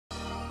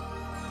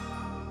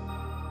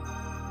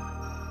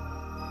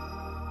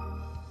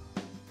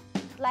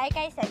like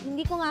I said,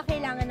 hindi ko nga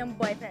kailangan ng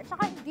boyfriend.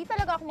 Tsaka hindi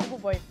talaga ako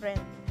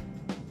mag-boyfriend.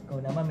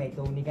 Ikaw naman, may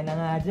Tony ka na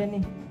nga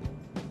dyan eh.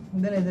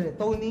 Dali.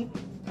 Tony?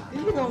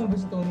 Hindi ka naman ba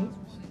si Tony?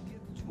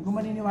 Huwag ko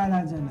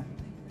maniniwala dyan ah.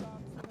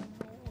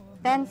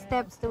 10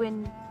 steps to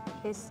win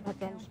his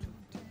attention.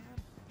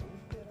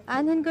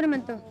 Anuhin ko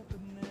naman to.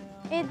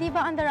 Eh, di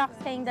ba on the rocks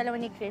kayong dalawa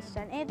ni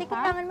Christian? Eh, di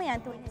kailangan mo yan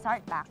to win his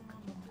heart back.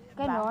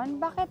 Ganon?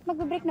 Bakit?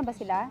 Magbe-break na ba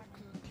sila?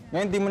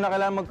 Ngayon, di mo na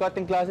kailangan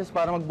mag-cutting classes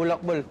para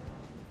magbulakbol.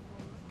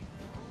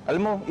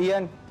 Alam mo,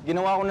 Ian,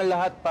 ginawa ko na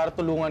lahat para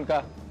tulungan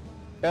ka.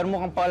 Pero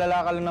mukhang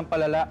palala ka lang ng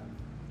palala.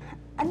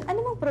 Ano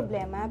mong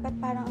problema? Ba't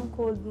parang ang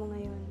cold mo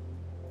ngayon?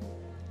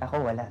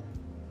 Ako wala.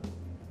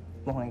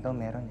 Mukhang ikaw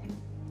meron eh.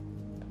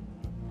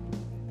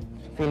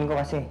 Feeling ko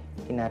kasi,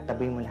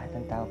 tinatabi mo lahat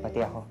ng tao, pati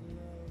ako.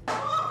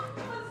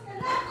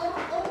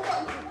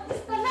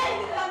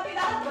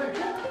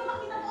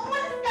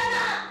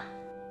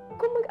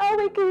 Kung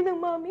mag-away kayo ng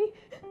mami,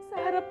 sa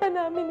harapan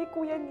namin ni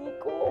Kuya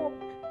Nico,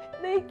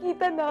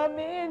 nakikita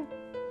namin.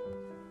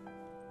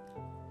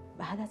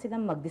 Bahala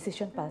silang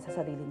magdesisyon para sa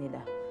sarili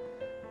nila.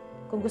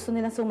 Kung gusto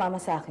nilang sumama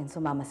sa akin,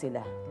 sumama sila.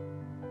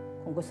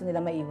 Kung gusto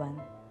nilang maiwan,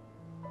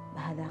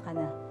 bahala ka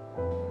na.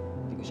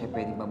 Hindi ko siya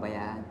pwedeng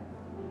babayaan.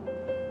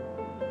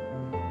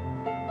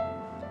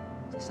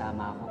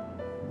 Sasama ako.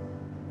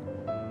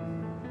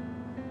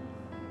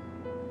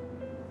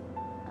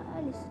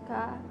 Aalis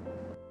ka.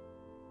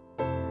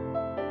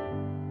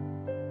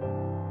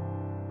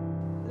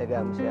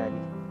 Alaga mo si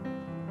Ali.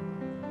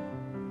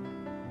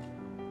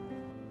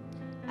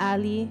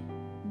 Ali,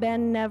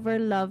 Ben never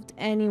loved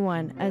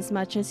anyone as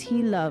much as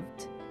he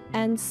loved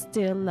and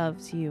still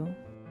loves you.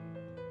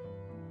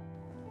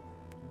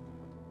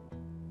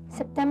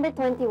 September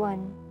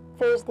 21,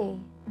 Thursday.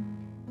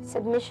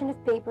 Submission of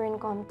paper in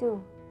Com 2.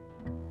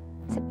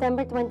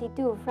 September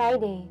 22,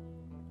 Friday.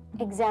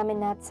 Exam in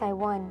Nat Sci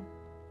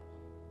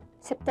 1.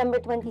 September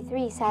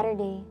 23,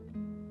 Saturday.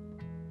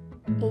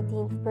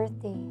 18th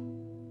birthday.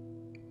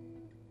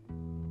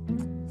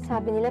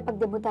 Sabi nila pag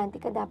debutante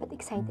ka, dapat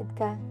excited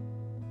ka.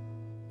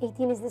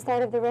 18 is the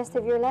start of the rest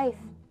of your life.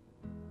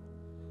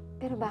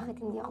 Pero bakit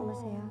hindi ako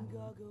masaya?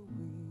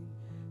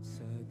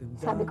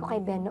 Sabi ko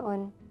kay Ben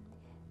noon,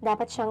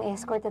 dapat siyang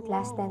escort at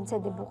last dance sa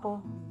debut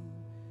ko.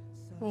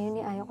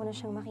 Ngayon ayaw ko na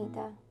siyang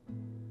makita.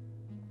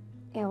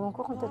 Ewan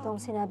ko kung totoong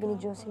sinabi ni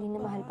Jocelyn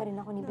na mahal pa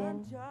rin ako ni Ben.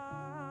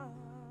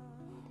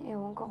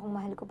 Ewan ko kung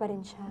mahal ko pa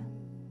rin siya.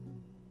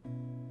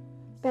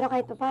 Pero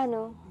kahit pa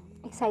paano,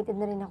 excited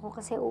na rin ako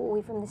kasi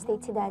uuwi from the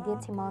States si Daddy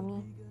at si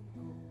Mommy.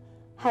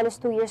 Halos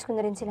 2 years ko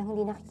na rin silang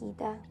hindi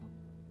nakikita.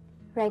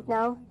 Right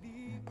now,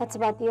 that's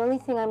about the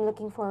only thing I'm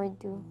looking forward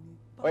to.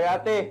 Oy,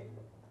 ate!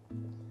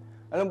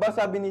 Alam ba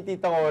sabi ni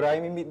Tita Cora,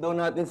 i-meet daw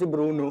natin si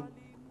Bruno?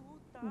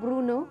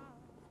 Bruno?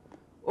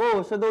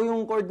 Oo, siya daw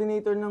yung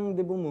coordinator ng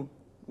debut mo.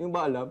 Yung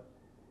ba alam?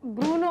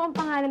 Bruno ang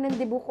pangalan ng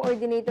debut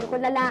coordinator ko,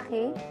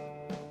 lalaki?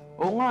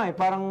 Oo nga eh,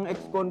 parang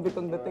ex-convict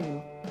ang dating,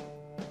 no?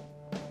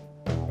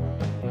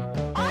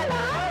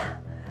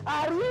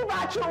 Arriba,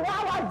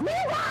 Chihuahua!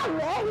 Viva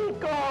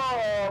Mexico!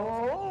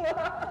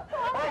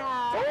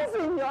 Ay,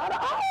 señora!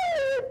 Ay!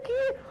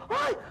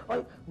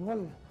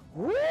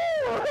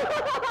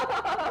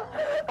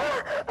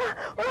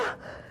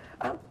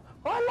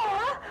 Hola!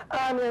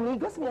 Mi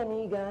amigos,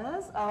 mi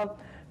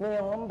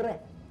nombre,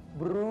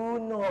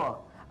 Bruno.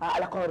 A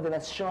la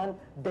coordinación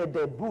de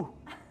debut.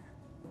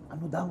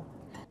 Ano daw?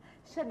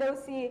 Siya daw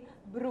si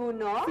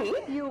Bruno,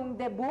 yung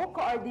debut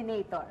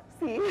coordinator.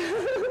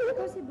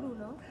 Ikaw si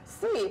Bruno?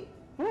 Sí.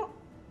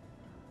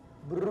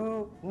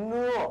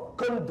 Bruno.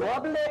 Con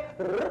doble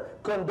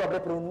R, con doble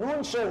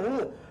pronuncia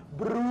R.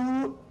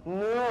 Bruno.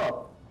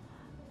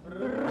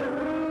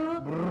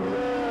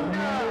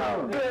 Bruno.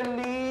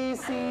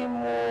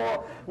 Bellísimo.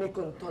 Me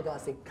con todo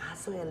hace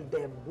caso el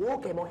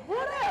debut que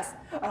mujeres.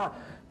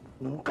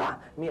 Nunca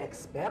mi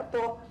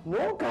experto,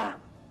 nunca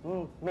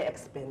mi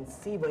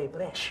expensivo y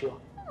precio.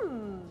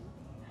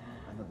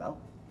 Ano daw?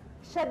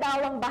 Siya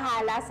daw ang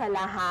bahala sa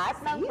lahat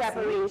ng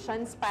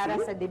preparations para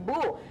sa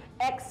debut.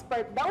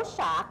 Expert daw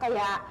siya,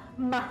 kaya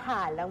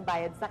mahal ang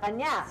bayad sa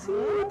kanya.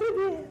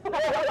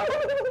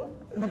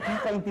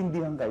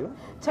 Nagkakaintindihan kayo?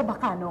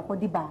 Tsabakano ko,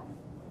 di ba?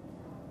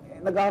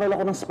 Nag-aaral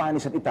ako ng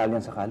Spanish at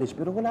Italian sa college,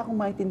 pero wala akong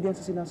maintindihan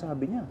sa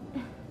sinasabi niya.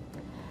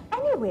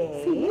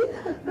 Anyway,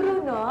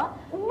 Bruno,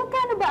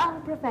 magkano ba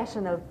ang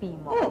professional fee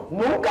mo?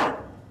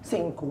 Nunca!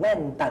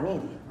 50,000.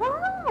 50,000.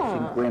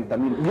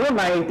 Yun,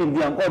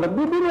 naiintindihan ko.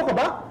 Nagbibiro ka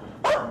ba?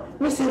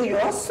 Mi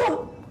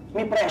seryoso?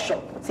 Mi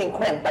presyo,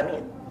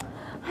 50,000.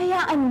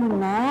 Hayaan mo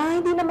na,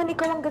 hindi naman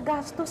ikaw ang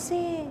gagastos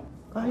eh.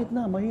 Kahit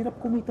na, mahirap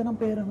kumita ng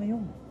pera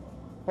ngayon.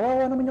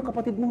 Kawawa naman yung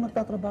kapatid mong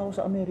nagtatrabaho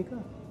sa Amerika.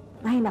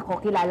 Ay nako,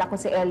 kilala ko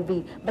si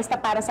LV. Basta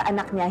para sa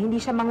anak niya, hindi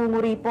siya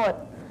mangunguripot.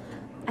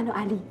 Ano,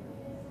 Ali?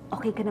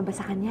 Okay ka na ba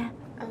sa kanya?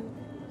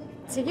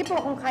 Sige po,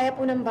 kung kaya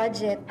po ng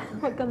budget.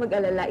 Huwag ka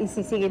mag-alala,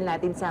 isisingil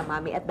natin sa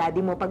mami at daddy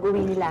mo pag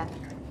uwi nila.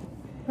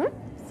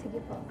 Sige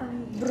po.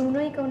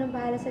 Bruno, ikaw nang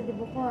bahala sa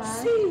debut ko,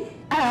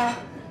 ha?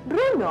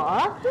 Bruno,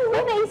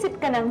 may naisip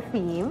ka ng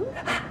theme?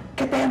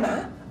 ¿Qué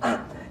tema?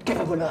 ¡Qué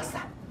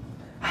fabulosa!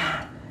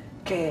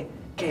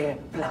 que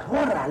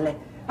florora,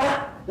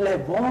 le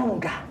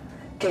bonga,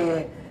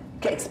 que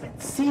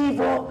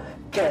expensivo,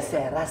 que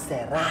será.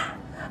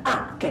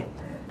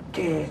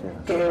 Que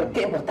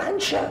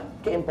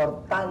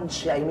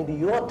importancia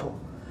inmediato,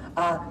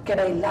 que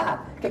bailar,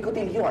 que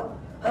cotillón.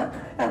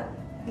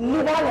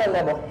 Libale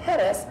las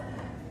mujeres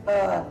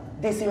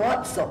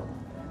 18,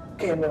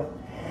 que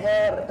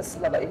mujeres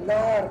la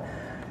bailar,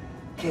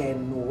 que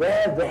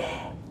 9.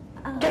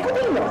 Que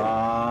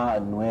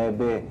cotillón.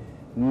 9.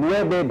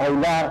 9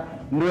 bailar,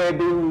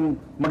 9 yung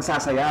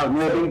magsasayaw,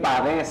 9 yung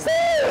pares.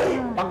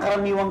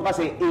 Pangkaraniwan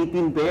kasi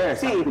 18 pairs.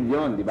 Active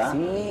yun, di ba?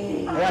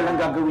 Kaya lang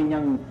gagawin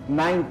niyang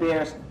 9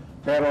 pairs,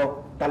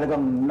 pero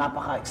talagang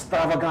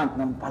napaka-extravagant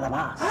ng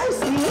palabas.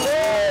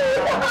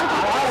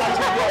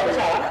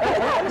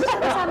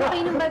 Kasama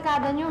kayo ng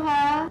barkada niyo,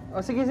 ha?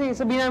 O sige,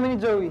 sabihin namin ni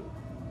Joey.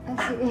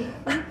 Sige.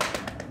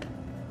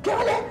 Que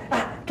vale,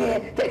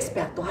 que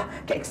experto,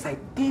 que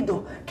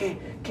excitido, que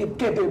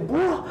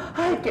debut,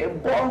 ay, que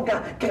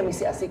bonga, que me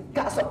se hace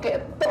caso, que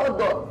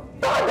todo.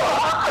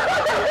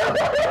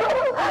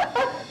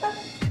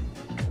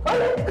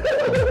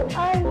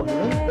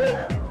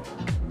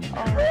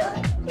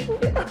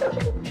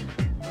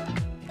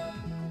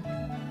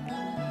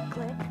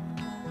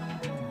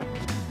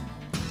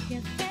 Your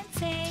friends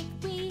say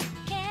we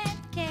can't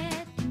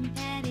get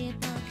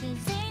compatible 'cause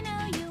they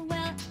know you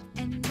well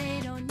and they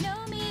don't know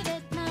me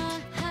that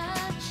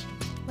much.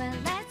 Well,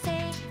 I'd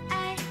say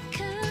I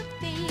could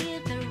be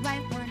the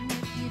right one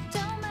if you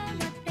don't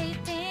mind what they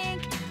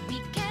think.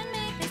 We can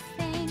make this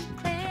thing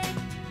click.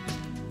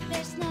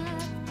 There's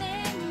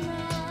nothing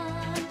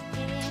wrong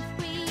if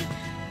we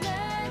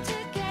learn to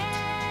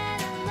get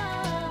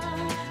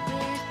along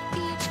with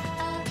each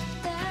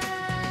other.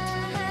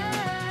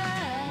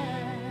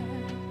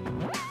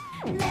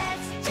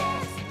 Let's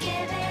just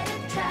give it a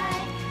try.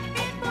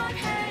 It won't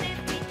hurt if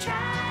we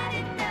try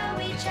to know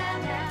each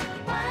other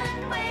one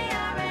way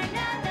or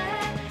another.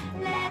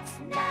 Let's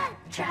not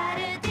try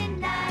to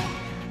deny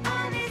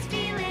all these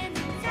feelings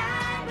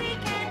inside. We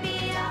can be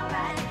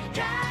alright.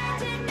 Try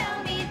to know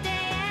me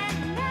day and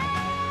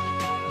night.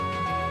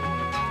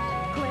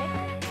 Quick.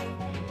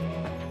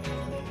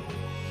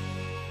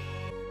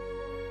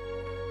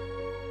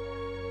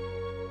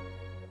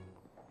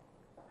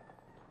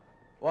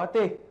 O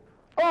ate,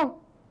 Oh,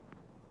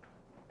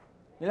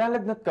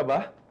 nilalagnat ka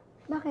ba?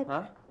 bakit?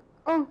 Ha?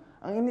 Oh,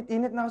 Ang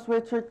init-init,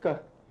 naka-sweatshirt ka.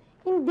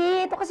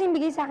 hindi. Ito kasi yung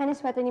bigay sa akin ng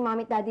sweater ni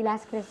Mommy at Daddy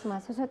last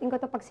Christmas. Susuotin ko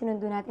to pag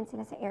sinundo natin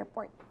sila sa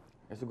airport.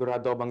 Eh,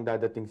 sigurado ka bang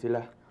dadating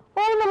sila?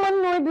 Oo naman,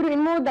 no. Biruin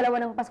mo, dalawa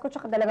ng Pasko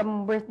tsaka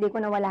dalawang birthday ko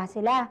na wala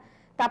sila.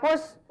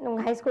 Tapos, nung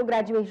high school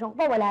graduation ko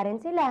pa, wala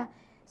rin sila.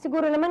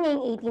 Siguro naman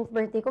ngayong 18th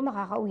birthday ko,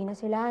 makakauwi na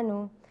sila,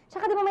 no?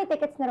 Tsaka di ba may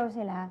tickets na raw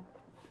sila?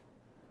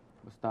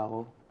 Basta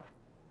ako,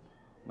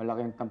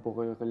 malaki ang tampo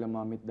ko kay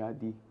Mami at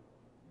Daddy.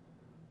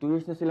 2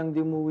 years na silang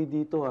di umuwi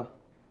dito, ah.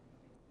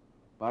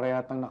 Para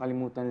yatang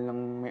nakalimutan nilang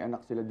may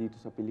anak sila dito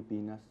sa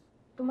Pilipinas.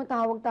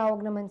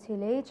 Tumatawag-tawag naman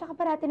sila eh. Tsaka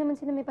parati naman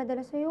sila may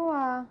padala sa'yo,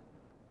 ah.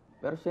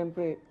 Pero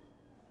siyempre,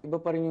 iba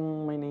pa rin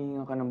yung may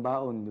nahinga ka ng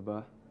baon, di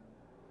ba?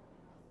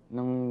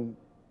 Ng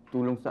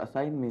tulong sa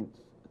assignments.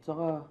 At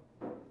saka,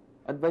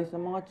 advice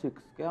ng mga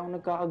chicks. Kaya ako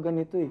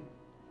nagkakaganito eh.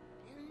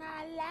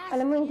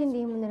 Alam mo,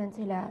 intindihin mo na lang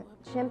sila.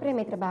 Siyempre,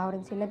 may trabaho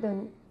rin sila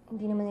doon.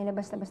 Hindi naman nila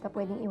basta-basta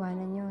pwedeng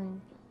iwanan yun.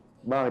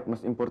 Bakit?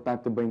 Mas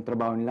importante ba yung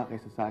trabaho nila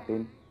kaysa sa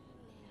atin?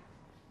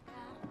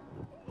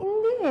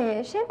 Hindi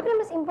eh. Siyempre,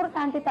 mas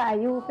importante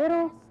tayo.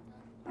 Pero,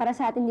 para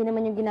sa atin, din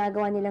naman yung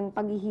ginagawa nilang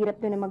paghihirap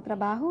doon na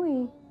magtrabaho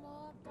eh.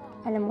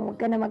 Alam mo, huwag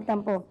ka na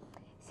magtampo.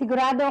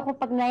 Sigurado ako,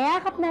 pag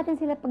nayakap natin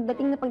sila,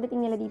 pagdating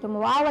nila dito,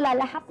 mawawala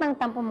lahat ng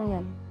tampo mong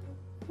yan.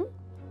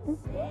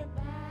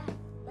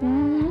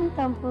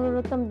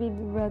 Tampurot ang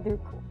baby brother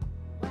ko.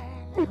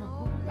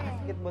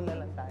 Basketball na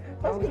lang tayo.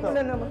 Basketball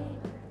na naman.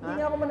 Hindi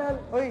nga ako manalo.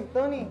 Uy,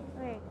 Tony!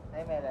 Uy.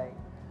 Ay, Melay.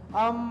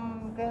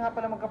 Kaya nga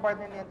pala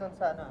magka-partner niya doon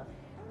sa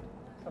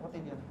sa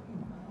cotillion.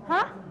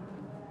 Ha?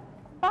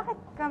 Bakit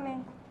kami?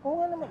 Oo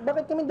nga naman.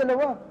 Bakit kami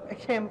dalawa? Eh,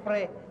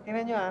 syempre.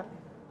 Tingnan nyo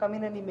kami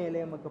na ni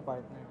Melay ang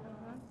magka-partner.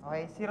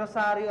 Okay, si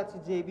Rosario at si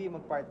JB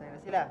magpartner na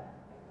sila.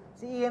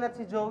 Si Ian at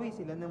si Joey,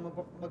 sila na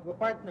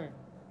magpa-partner.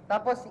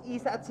 Tapos si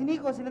Isa at si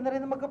Nico, sila na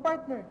rin ang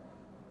magka-partner.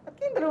 At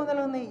kayong dalawa na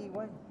lang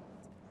naiiwan.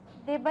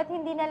 Di ba't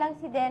hindi na lang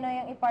si Denoy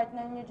ang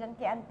i-partner niyo dyan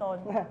kay Anton?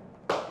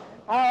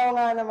 Oo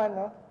nga naman,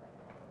 no?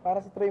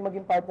 Para si Troy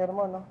maging partner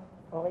mo, no?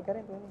 Okay ka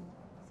rin, Tony.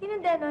 Sino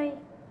Denoy?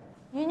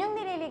 Yun yung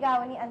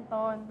nililigawan ni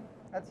Anton.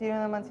 At sino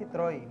naman si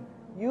Troy?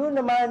 Yun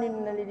naman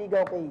yung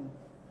naliligaw kay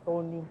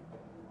Tony.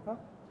 Huh?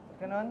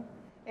 Ganon?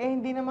 Eh,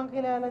 hindi naman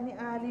kilala ni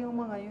Ali yung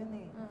mga yun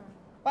eh.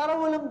 Para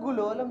walang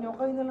gulo, alam nyo,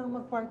 kayo na lang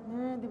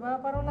mag-partner, di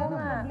ba? Para wala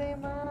nang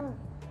problema.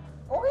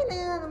 Okay na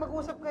yan,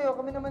 mag-usap kayo.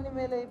 Kami naman ni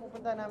Melay,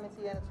 pupunta namin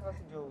si Ian at saka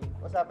si Joey.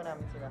 Usapan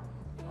namin sila.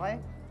 Okay?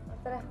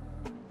 Tara.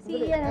 Si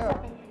Ian nasa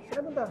akin.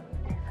 Sila punta.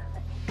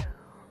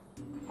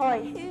 Hoy,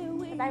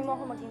 patayin mo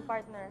ako maging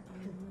partner.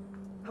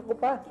 Ako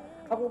pa.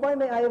 Ako pa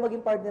may ayaw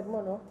maging partner mo,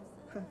 no?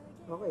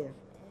 Okay,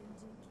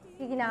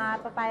 Sige na nga,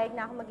 papayag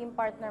na ako maging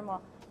partner mo.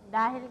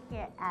 Dahil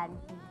kay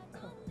Auntie.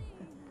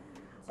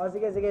 O,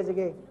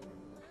 sige.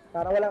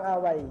 Para walang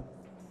away.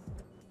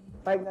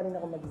 Payag na rin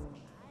ako maging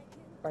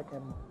partner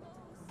mo.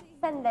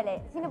 Sandali,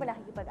 sino ba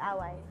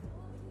nakikipag-away?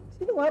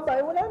 Sino nga ba?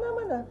 Wala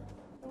naman ah.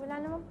 Wala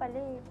naman pala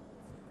eh.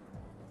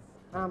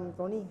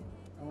 Tony,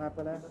 ang nga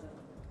pala.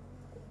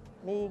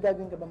 May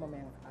gagawin ka ba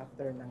mamayang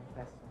after ng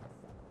class?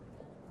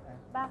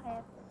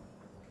 Bakit?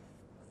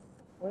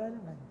 Wala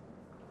naman.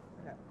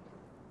 Wala.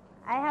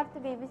 I have to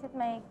babysit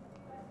my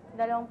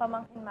dalawang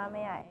pamangkin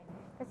mamaya eh.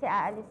 Kasi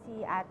aalis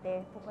si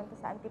ate, pupunta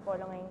sa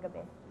Antipolo ngayong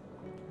gabi.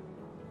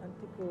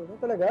 Antipolo?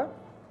 Talaga?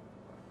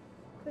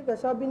 Teka,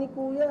 sabi ni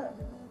Kuya,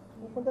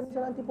 pupunta rin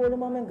sa Antipolo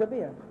mamayang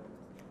gabi ah.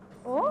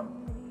 Oh?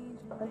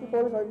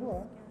 Antipolo sabi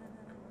mo ah.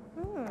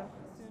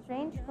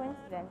 Strange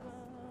coincidence.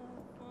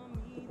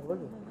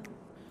 Antipolo.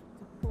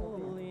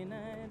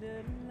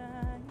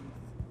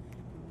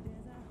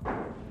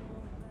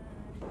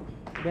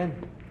 Ben,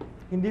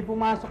 hindi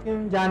pumasok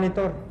yung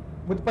janitor.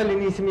 Buti pa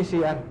linisin yung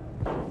CR.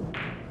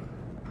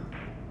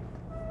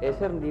 Eh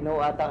sir, hindi na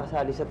ho ata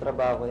kasali sa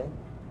trabaho yan.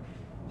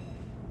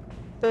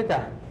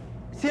 Teka,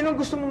 sino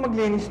gusto mo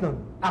maglinis nun?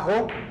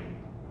 Ako?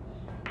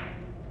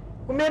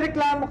 Kung may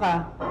reklamo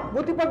ka,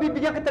 buti pa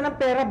bibigyan kita ng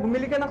pera,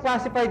 bumili ka ng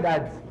classified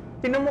ads.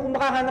 Tingnan mo kung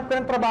makahanap ka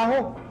ng trabaho.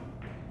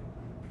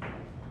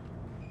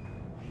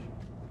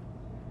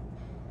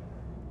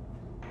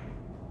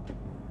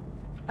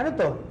 Ano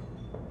to?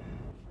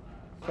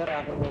 Sir,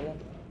 akin mo yan.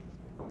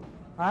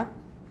 Ha?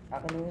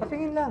 Akin mo yan.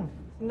 Patingin lang.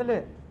 Sandali.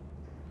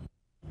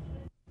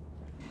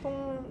 Itong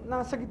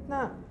nasa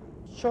gitna,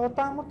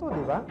 shota mo to,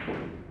 di ba?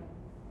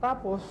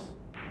 Tapos,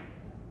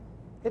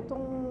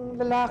 itong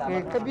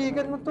lalaki,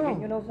 kaibigan mo to. Bigyan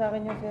nyo na ho sa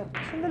akin yan, sir.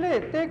 Sandali,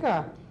 teka.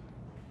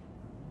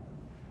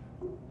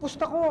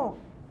 Pusta ko,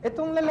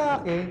 itong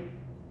lalaki,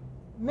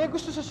 may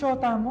gusto sa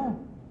shota mo.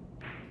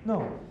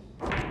 No.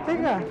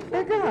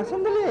 Teka,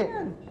 sandali.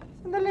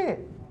 Sandali.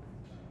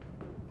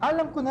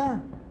 Alam ko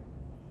na.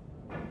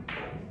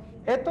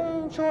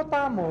 Etong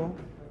shota mo,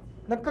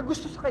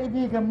 nagkagusto sa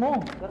kaibigan mo.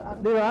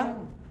 Di ba?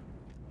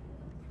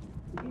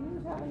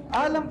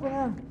 Alam ko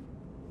na.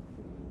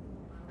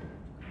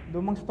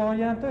 Lumang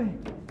storya na to eh.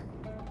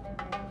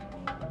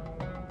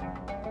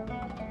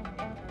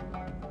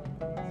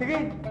 Sige,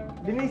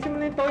 linisin mo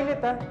na yung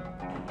toilet ha.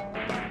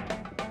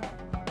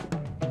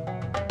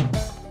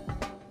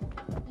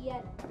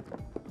 Ian.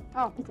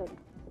 Oh, sorry.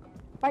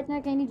 Partner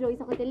kayo ni Joey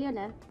sa hotel yun,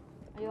 ah.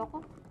 Ayoko.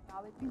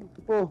 Away ko yun.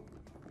 Oh,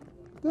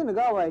 kaya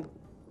nag-away.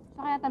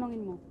 Sa kaya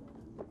tanungin mo.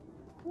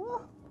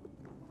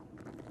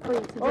 Uy,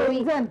 si Oh,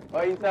 Joey. Insan!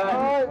 Oy,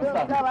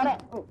 Insan! Pare!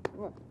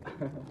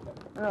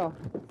 Ano?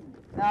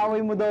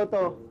 Naaway mo daw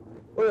to.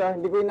 Uy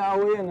hindi ko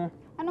inaaway yan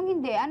Anong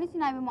hindi? Ano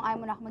sinabi mo ayaw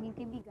mo na ako maging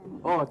kaibigan?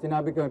 Oo,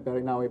 sinabi ko yun, pero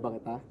inaaway ba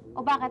kita?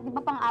 O bakit? Di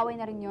ba pang-away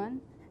na rin yun?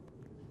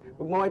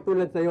 Huwag mo kayo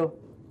tulad sa'yo.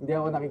 Hindi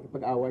ako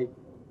nakikipag-away.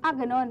 Ah,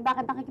 ganun.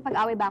 Bakit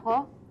nakikipag-away ba ako?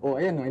 Oo,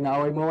 ayan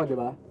inaaway mo ako, di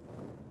ba?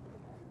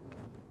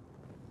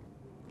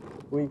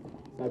 Uy,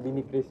 sabi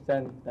ni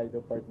Christian, tayo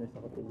daw partner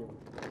sa kotelyo.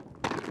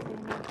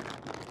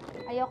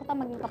 Ayoko ta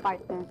maging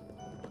kapartner.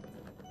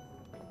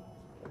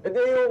 Eh di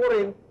ayoko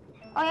rin.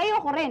 Ay,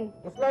 ayoko rin.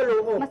 Mas lalo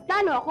ko. Mas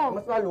lalo ako.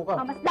 Mas lalo ka.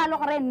 Ah, mas lalo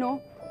ka rin, no?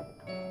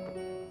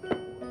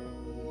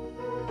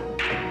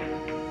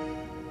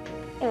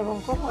 Ewan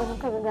ko kung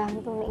anong kagagahan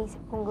itong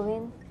naisip kong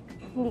gawin.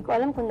 Hindi ko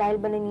alam kung dahil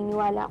ba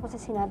naniniwala ako sa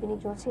sinabi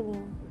ni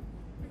Jocelyn.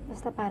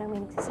 Basta parang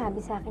may nagsasabi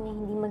sa akin na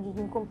hindi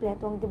magiging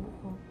kumpleto ang debut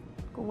ko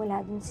kung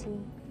wala dun si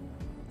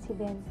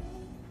Ben.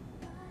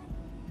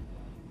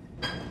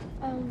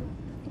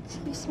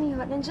 Excuse me,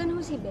 nandyan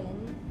ho si Ben?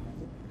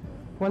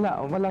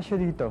 Wala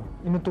siya dito.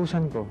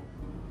 Inutusan ko.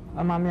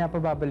 Mamaya pa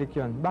babalik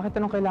yon. Bakit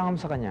anong kailangan mo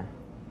sa kanya?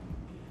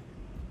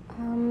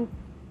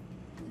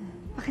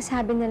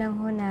 Pakisabi na lang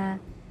ho na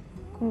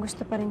kung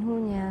gusto pa rin ho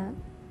niya,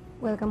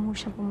 welcome ho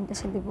siya pumunta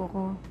sa debut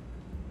ko.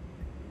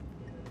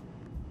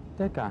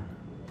 Teka.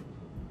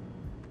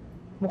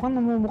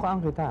 Mukhang namumukhaan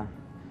kita.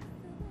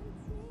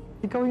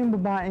 Ikaw yung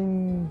babaeng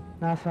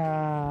nasa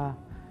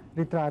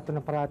litrato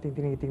na parating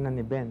tinitingnan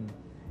ni Ben.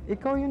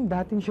 Ikaw yung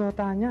dating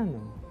syota niya,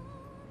 no?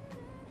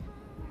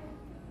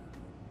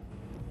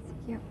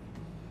 Sige.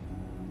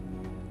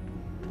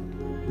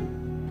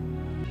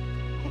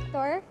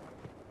 Hector?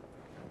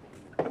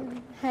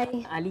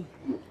 Hi. Ali,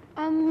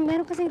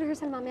 Meron kasing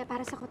rehearsal mamaya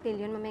para sa hotel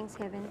yun, mamayang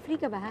 7. Free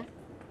ka ba?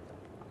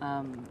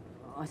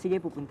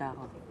 sige, pupunta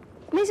ako.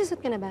 May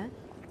susot ka na ba?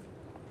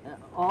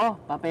 Oo,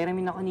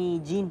 papairamin ako ni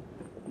Jean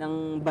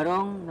ng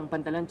barong, ng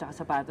pantalon, tsaka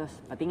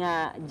sapatos. Pati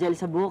nga gel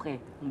sa buhok eh.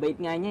 Ang bait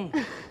nga niya eh.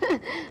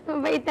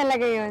 Mabait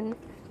talaga yun.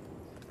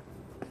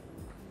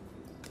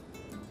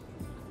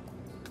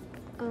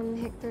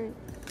 Hector,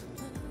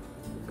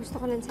 gusto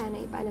ko lang sana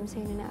ipaalam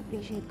sa'yo na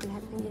na-appreciate ko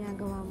lahat ng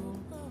ginagawa mo.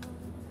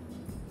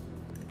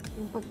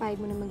 Yung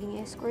pagpayag mo na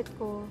maging escort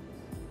ko,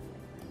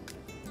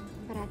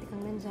 parati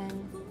kang nandyan,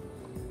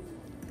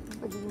 yung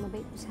pagiging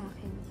mabait mo sa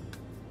akin.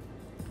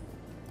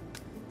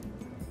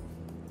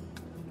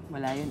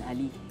 Wala yun,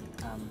 Ali.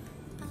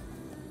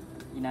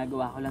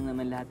 Ginagawa ko lang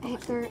naman lahat.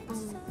 Hector,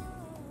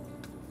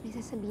 may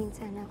sasabihin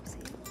sana ako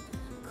sa'yo.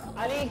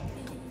 Ali!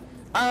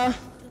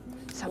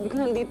 Sabi ko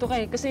nandito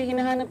ka eh. Kasi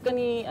hinahanap ka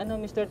ni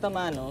Mr.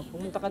 Tamano.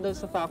 Pumunta ka daw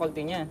sa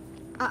faculty niya.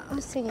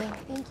 Sige.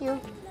 Thank you.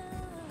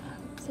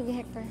 Sige,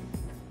 Hector.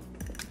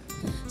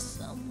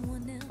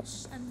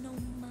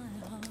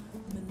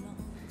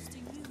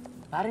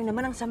 Pare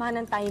naman ang sama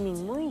ng timing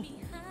mo eh.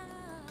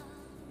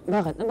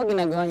 Bakit? Ano ba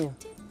ginagawa niyo?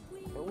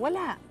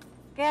 Wala.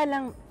 Kaya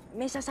lang,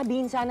 may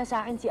sasabihin sana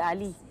sa akin si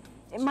Ali.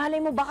 Malay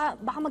mo,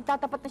 baka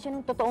magtatapat na siya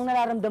ng totoong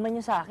nararamdaman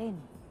niya sa akin.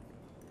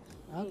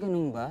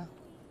 Ganun ba?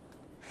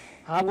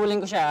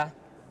 Habulin ko siya,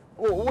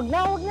 wag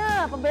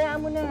na.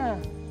 Pabayaan mo na.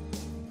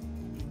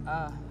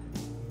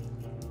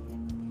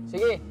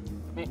 Sige.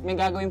 May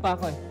gagawin pa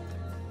ako eh.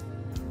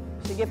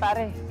 Sige,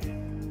 pare.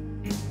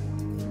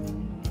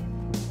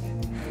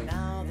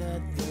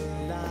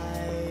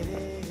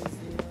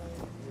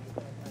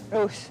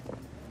 Rose.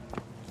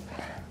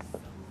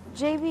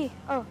 JB,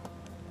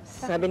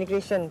 Sabi ni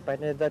Christian,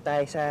 partner daw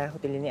tayo sa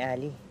hotel ni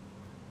Ali.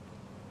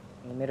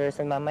 May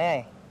rehearsal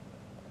mamaya eh.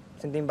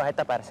 Sundin ba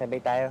kita para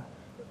sabay tayo?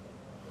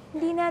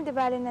 Hindi na, di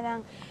bale na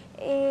lang.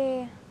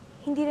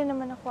 Hindi na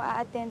naman ako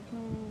a-attend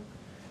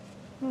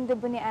nung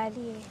debut ni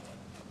Ali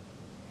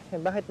eh.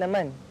 Bakit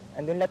naman?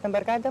 Andun lahat ng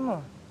barkada mo.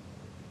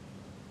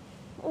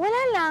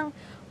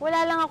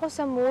 Wala lang ako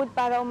sa mood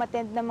para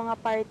umattend ng mga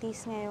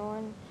parties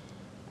ngayon.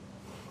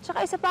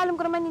 Tsaka isa pa, alam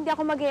ko naman hindi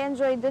ako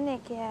mag-e-enjoy dun eh,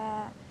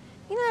 kaya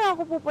hindi na lang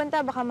ako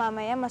pupunta. Baka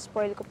mamaya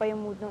ma-spoil ko pa yung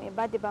mood ng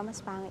iba, di ba?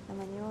 Mas pangit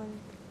naman yun.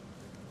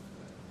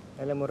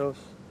 Alam mo, Rose,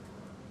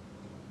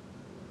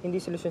 hindi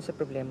solusyon sa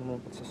problema mo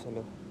ang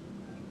pagsusulo.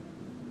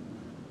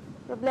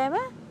 Problema?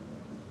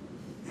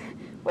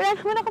 Wala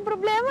naman akong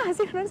problema.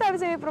 Sino nang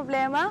sabi sa'yo may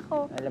problema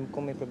ako? Alam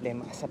ko may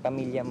problema ka sa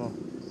pamilya mo.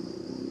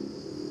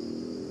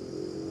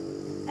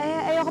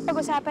 Ayoko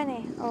pag-usapan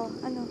eh.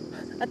 Ano?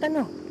 At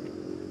ano?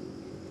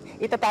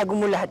 Itatago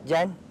mo lahat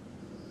dyan?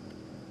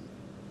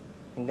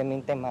 In the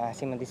meantime,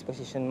 maasim ang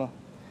disposition mo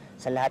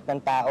sa lahat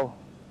ng tao.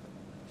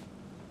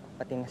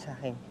 Pati na sa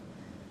akin.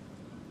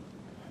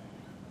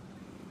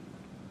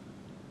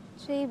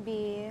 JB,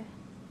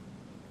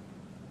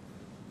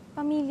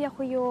 pamilya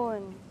ko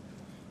yun.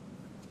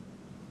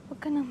 Huwag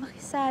ka nang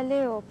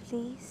makisali,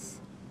 please.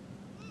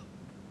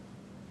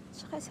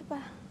 Tsaka isa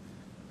pa,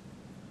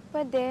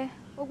 pwede,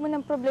 huwag mo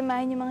nang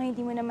problemahin yung mga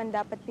hindi mo naman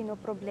dapat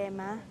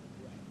pinoproblema.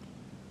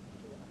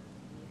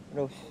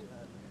 Rose,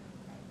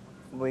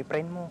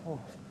 boyfriend mo ako.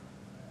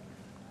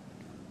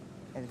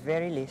 At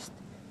very least,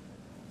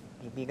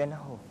 ibigan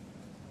ako.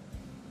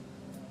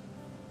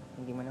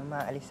 Hindi mo na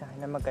maaalis sa akin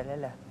na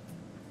mag-alala.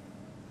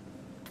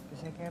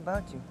 Because I care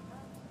about you.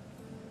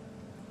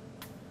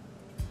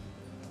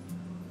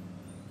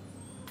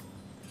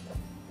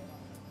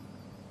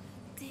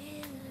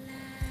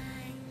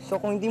 So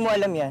kung hindi mo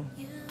alam yan,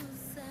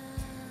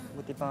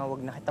 buti pa nga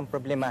huwag na kitang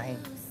problemahin.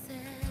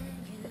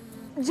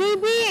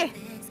 JB!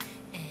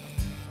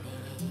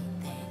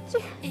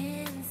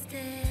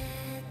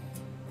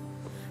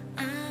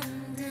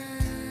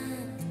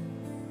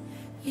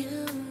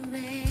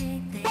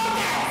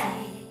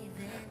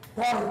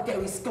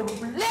 Porqueis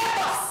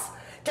completos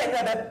que me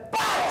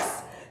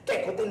pares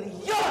que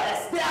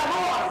cotillones de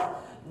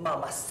amor,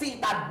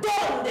 mamacita,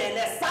 ¿dónde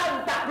le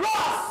Santa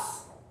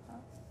Claus?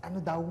 Ano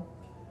daw?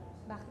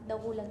 Bakit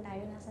daw kulang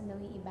tayo? Nasaan daw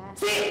yung iba?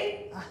 Si!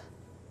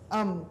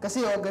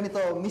 Kasi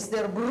ganito,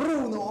 Mr.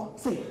 Bruno.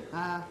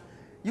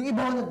 Yung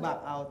iba ho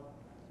nag-back out.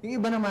 Yung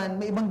iba naman,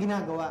 may ibang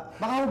ginagawa.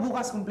 Baka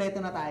bukas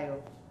kumpleto na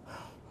tayo.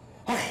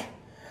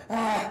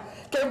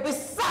 Que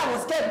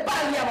empezamos, que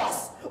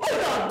vayamos. 1, 2,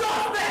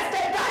 3,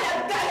 que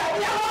gaya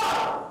mi amor.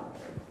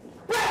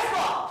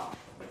 Puesto.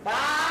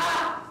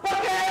 ¿Por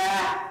qué?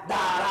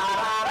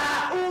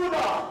 Dararara, 1,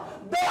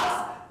 2,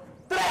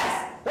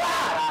 3.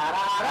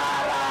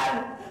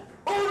 Dararara,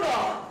 1,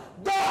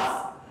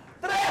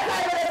 2, 3.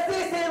 ¡Ay,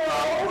 merecísimo!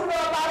 1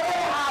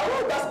 pareja,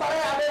 2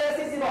 pareja,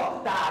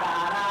 merecísimo.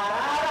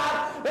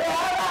 Dararara,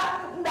 dararara.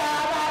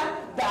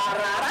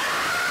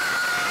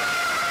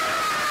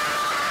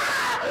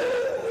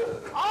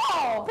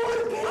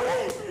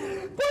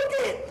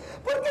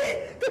 ¿Por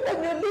qué? ¡Que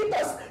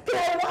pañuelitos! ¡Que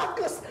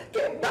abacos!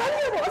 ¡Que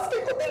bañamos! ¡Que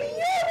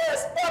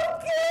cotillones! ¿Por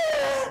qué?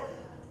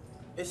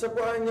 Isa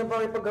po niya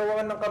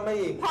pakipagawakan ng kamay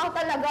eh. Ako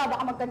talaga,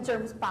 baka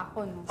magka-germs pa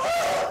ako, no?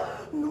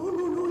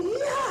 No,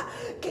 hija.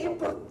 ¡Qué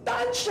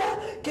importancia!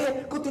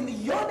 ¡Que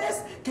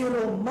cotillones! ¡Que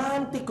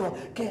romántico!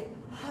 ¡Que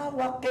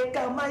hawak! ¡Que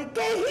kamay!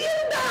 ¡Que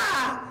hilda!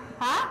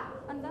 Ha?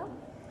 Ano?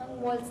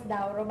 Ang waltz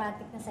daw,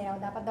 romantic na sayaw.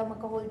 Dapat daw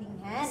magka-holding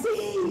hands.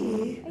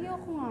 Si!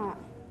 Ayoko nga.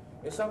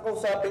 Isang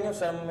kausapin niyo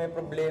sa may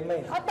problema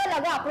eh.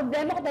 Talaga,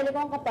 problema ko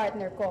talaga ang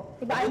kapartner ko.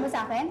 Ibahin mo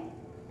sa akin?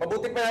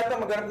 Mabuti pa yata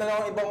maghanap na lang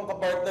ang ibang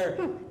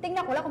kapartner.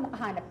 Tingnan ko lang kung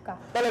makahanap ka.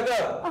 Talaga?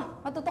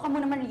 Matuto ka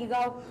muna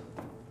manligaw.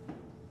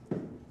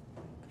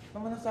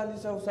 Naman nasali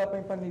sa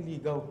usapang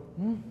panliligaw.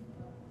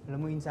 Alam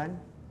mo, Insan,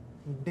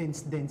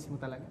 dance mo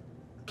talaga.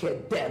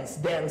 ¡Que dance!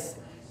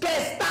 ¡Que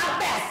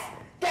startes!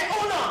 ¡Que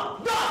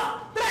 1,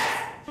 2,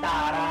 3!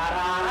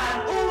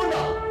 ¡Tarararán!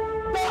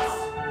 1,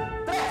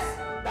 2,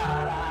 3!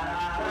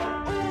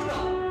 ¡Tarararán!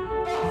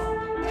 1,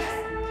 2,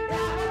 3! ¡Ya,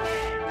 porque!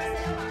 ¡Que se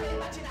llama que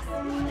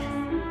imaginaciones!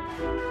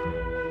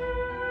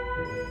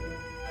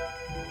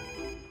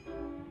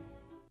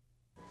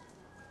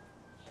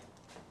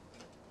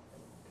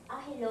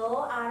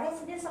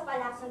 sa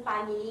Palakson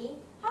family.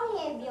 How may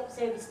I be of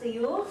service to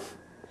you?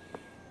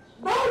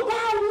 By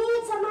golly,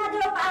 it's a mother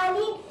of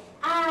Ali.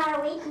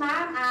 Wait,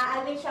 ma'am.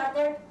 I will shout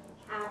her.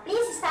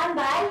 Please stand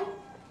by.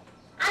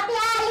 Ate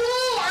Ali,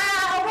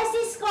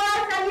 overseas call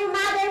from your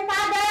mother and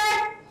father.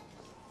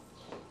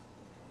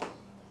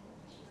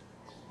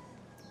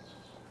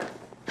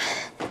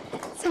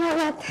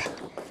 Salamat.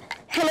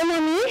 Hello,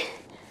 Mami?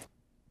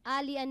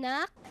 Ali,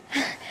 anak?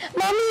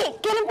 Mami,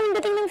 kailan pong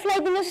dating ng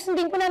flight ninyo?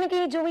 Susundin po namin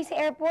kayo ni Joey sa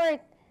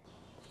airport.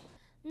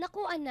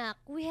 Naku,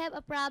 anak. We have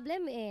a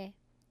problem eh.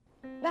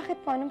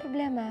 Bakit po? Anong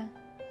problema?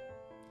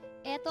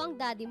 Eto ang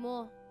daddy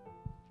mo.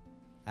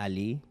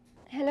 Ali?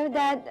 Hello,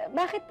 Dad.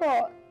 Bakit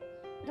po?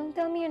 Don't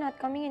tell me you're not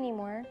coming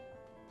anymore.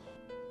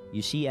 You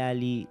see,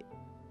 Ali,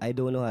 I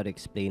don't know how to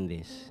explain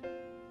this.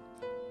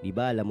 Di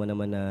ba alam mo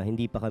naman na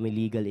hindi pa kami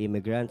legal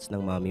immigrants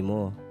ng mami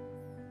mo.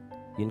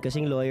 Yun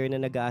kasing lawyer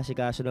na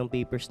nag-aasikaso ng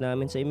papers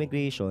namin sa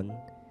immigration,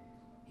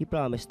 he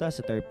promised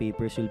us that our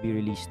papers will be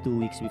released 2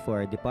 weeks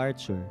before our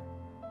departure.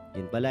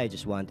 Yun pala, I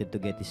just wanted to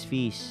get his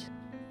fees.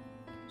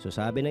 So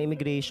sabi ng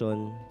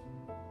immigration,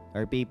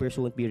 our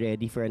papers won't be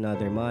ready for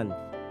another month.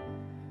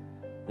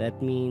 That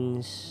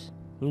means,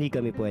 hindi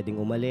kami pwedeng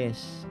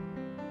umalis.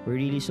 We're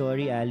really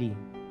sorry, Ali.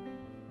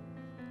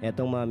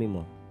 Etong mami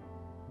mo.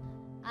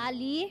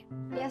 Ali?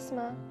 Yes,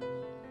 Ma.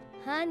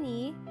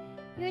 Honey,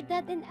 your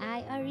dad and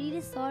I are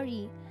really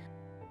sorry.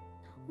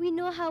 We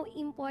know how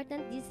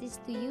important this is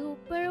to you,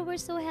 pero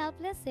we're so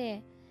helpless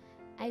eh.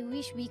 I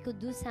wish we could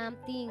do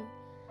something.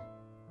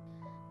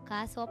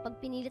 Kaso pag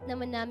pinilit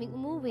naman naming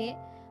umuwi,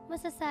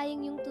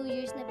 masasayang yung 2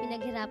 years na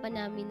pinaghirapan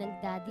namin ng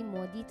daddy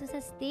mo dito sa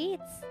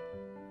States.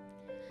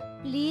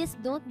 Please,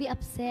 don't be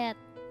upset.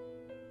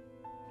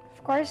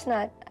 Of course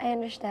not. I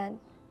understand.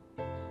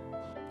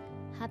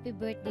 Happy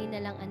birthday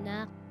na lang,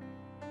 anak.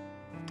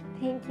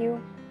 Thank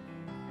you.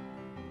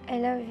 I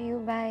love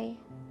you. Bye.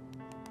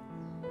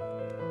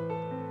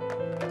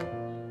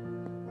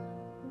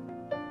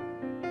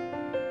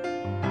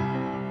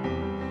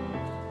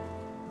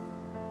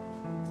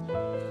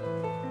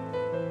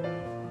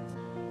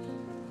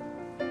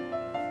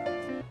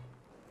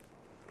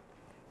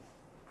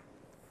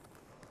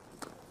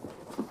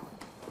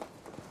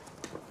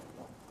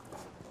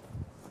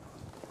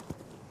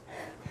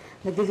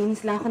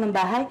 Naglilinis lang ako ng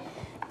bahay.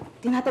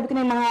 Tinatabi ko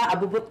na yung mga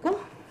abubot ko.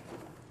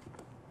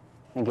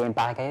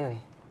 Nag-i-empake kayo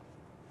eh.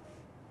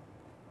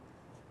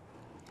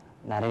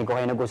 Narinig ko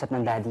kayo nag-usap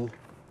ng daddy.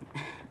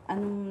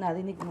 Anong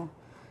narinig mo?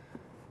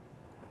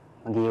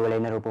 Mag-iiwalay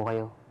na rin po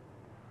kayo.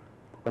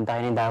 Pupunta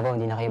kayo ng Davao,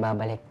 hindi na kayo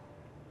babalik.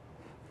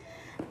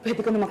 Pwede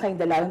ko naman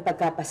kayong dalawin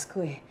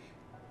pagkapasko eh.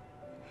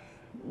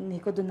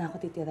 Nico, doon na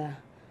ako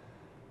titira.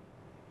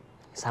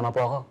 Sama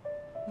po ako.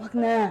 Wag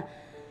na.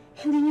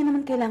 Hindi niyo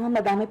naman kailangan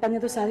madamay pa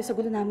ni Rosario sa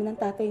gulo namin ng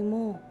tatay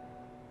mo.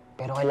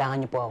 Pero kailangan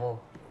niyo po ako.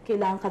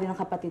 Kailangan ka rin ng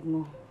kapatid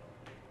mo.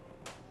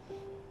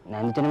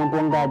 Nandito naman po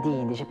ang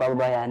daddy, hindi siya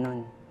pababayaan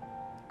nun.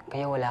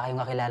 Kaya wala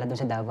kayong kakilala doon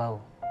sa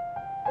Davao.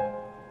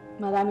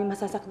 Maraming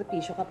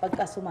masasakripisyo kapag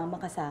ka sumama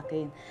ka sa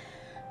akin.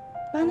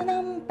 Paano na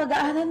ang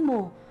pag-aaral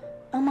mo?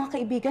 Ang mga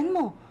kaibigan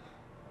mo?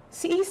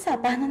 Si Isa,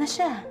 paano na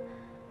siya?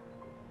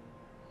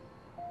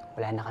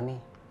 Wala na kami.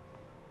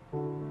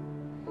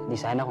 Di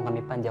sana kung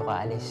kami pa, hindi ako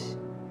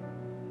aalis.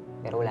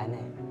 Pero wala na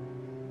eh.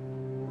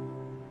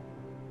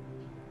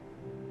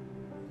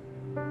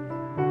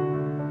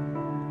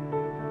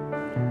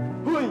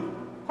 Huy!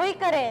 Hoy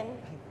ka rin.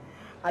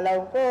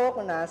 Alam ko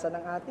kung nasaan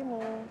ang ate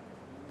mo.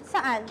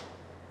 Saan?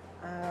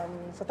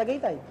 Sa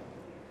Tagaytay.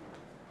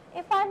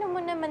 Eh, paano mo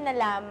naman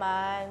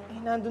nalaman?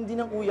 Eh, nandun din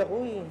ang kuya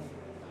ko eh.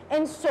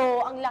 And so,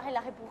 ang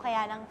laki-laki po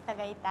kaya ng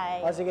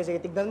Tagaytay. O, sige,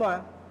 tignan mo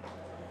ha.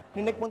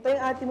 Nung nagpunta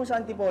yung ate mo sa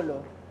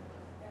Antipolo,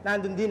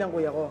 nandun din ang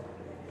kuya ko.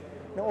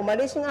 Nung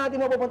umalis yung ate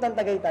mo papuntang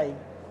Tagaytay,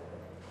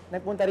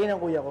 nagpunta rin ang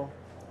kuya ko.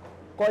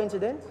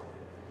 Coincidence?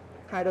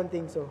 I don't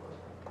think so.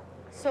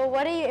 So,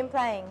 what are you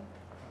implying?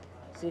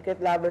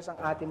 Secret lovers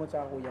ang ate mo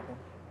at kuya ko.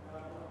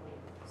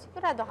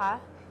 Sigurado ka?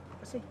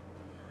 Kasi,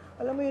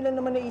 alam mo yun lang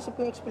naman naisip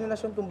ko yung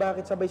explanation kung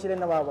bakit sabay sila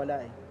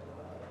nawawala eh.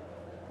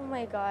 Oh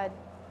my God.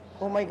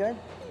 Oh my God?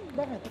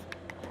 Bakit?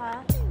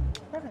 Ha?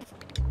 Bakit?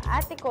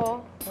 Ate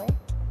ko,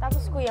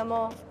 tapos kuya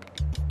mo.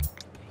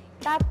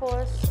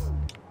 Tapos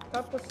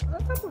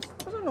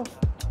ano?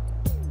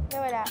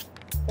 Wala.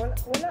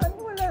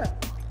 Wala.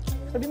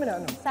 Sabi mo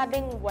na ano?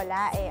 Sabing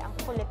wala eh. Ang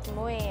kulit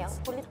mo eh. Ang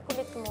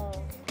kulit-kulit mo.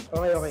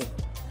 Okay.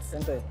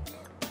 Ganito eh.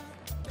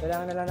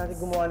 Kailangan na lang natin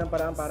gumawa ng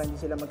paraan para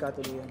hindi sila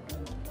magkatuluyan.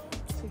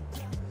 Kasi,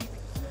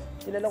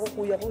 kilala ko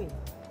kuya ko eh.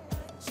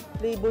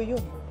 Playboy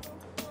yun.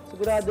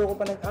 Sigurado ko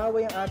pa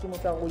nag-away ang ate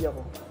mo sa kuya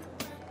ko.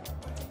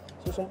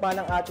 Susumpa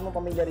ng ate mo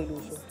pamilya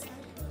Relucio.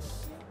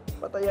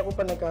 Patay ako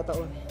pa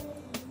nagkataon.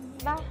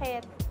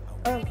 Bakit?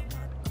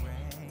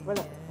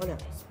 Wala.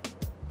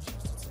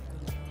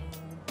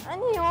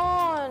 Ano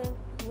yun?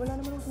 Wala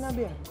naman akong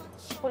sinabi ah.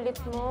 Kulit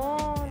mo.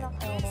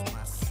 Naku.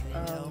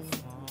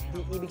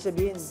 Ibig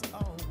sabihin,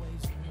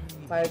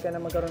 payag ka na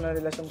magkaroon ng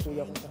relasyon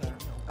kuya ko sa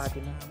ate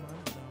mo.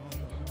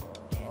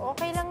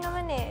 Okay lang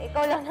naman eh.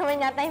 Ikaw lang naman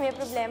yata yung may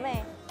problema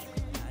eh.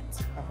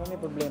 Ako? Kung may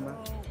problema,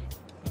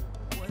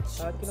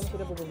 bakit ko naman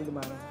sila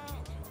pupublimahan?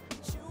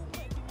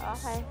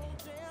 Okay.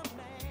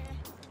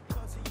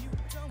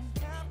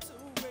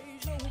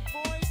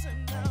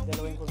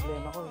 Dalawa yung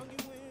problema ko eh.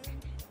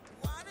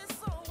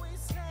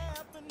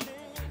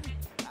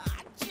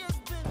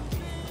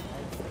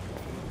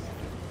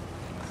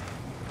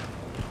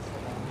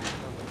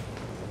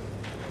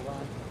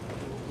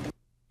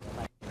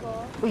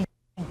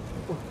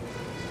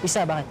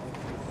 Isa, bakit?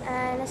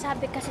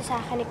 Nasabi kasi sa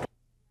akin ni Cruz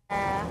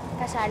na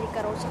kasali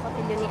ka raw sa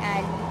kotilyo ni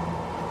Ali.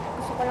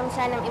 Gusto ko lang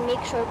sanang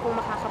i-make sure kung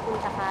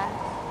makakapunta ka.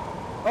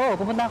 Oo,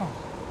 pupunta ako.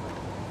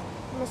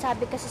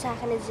 Nasabi kasi sa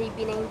akin ni JB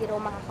na hindi raw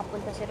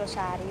makakapunta si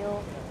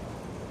Rosario.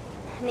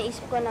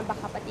 Naisip ko na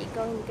baka pati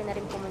ikaw hindi ka na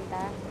rin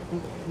pumunta.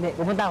 Hindi,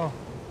 pupunta ako.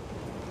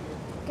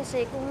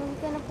 Kasi kung hindi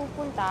ka na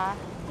pupunta,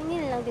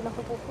 hindi na lang din ako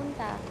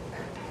pupunta.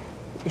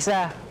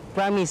 Isa,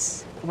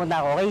 promise,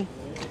 pupunta ako, okay?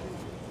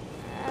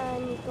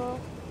 Nico,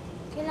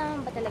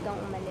 kailangan ba talagang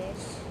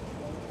umalis?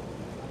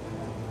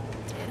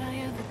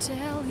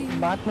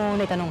 Bakit mo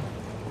naitanong?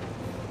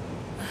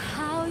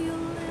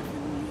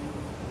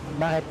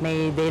 Bakit?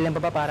 May dahilan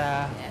pa ba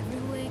para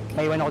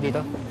maiwan ako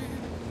dito?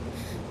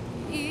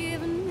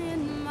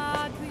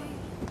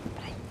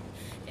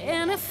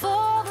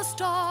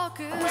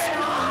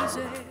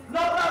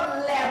 No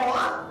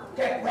problema.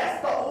 Que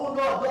puesto 1,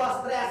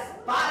 2,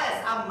 3, pares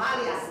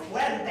Amalias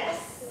Fuentes.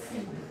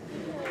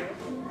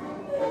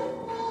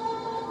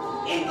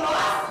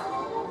 Intros.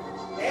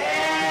 1,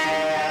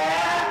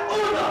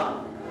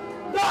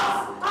 2.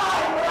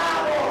 ¡Ay,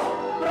 bravo!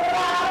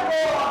 ¡Bravo!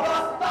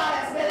 2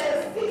 pares,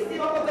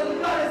 bellísimo,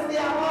 cotillones de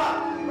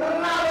amor.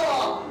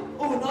 ¡Bravo!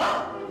 1,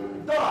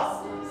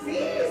 2.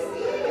 Sí,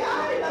 sí,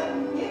 ay,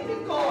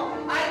 magnífico.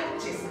 Ay,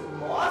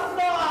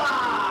 chismoso.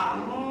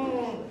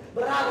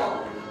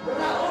 Bravo,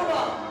 bravo. 1,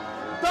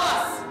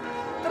 2,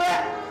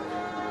 3.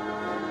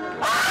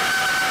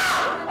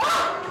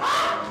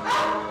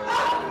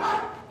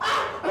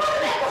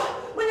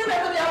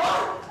 ¡Muñeco de amor!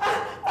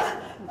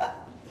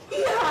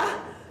 ¡Hija!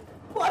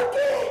 ¿Por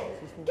qué?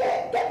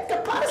 ¿Qué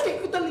pares que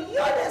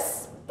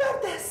cotillones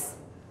verdes?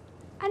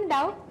 Ano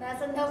daw?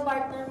 Nasaan daw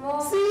partner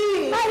mo?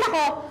 Sí! Ay,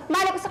 nako!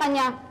 Mali ko sa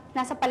kanya.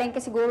 Nasa palengke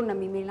siguro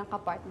namimili lang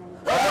ka-partner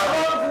niya.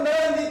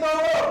 Dito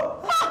ako!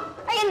 Ha!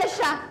 Ayan na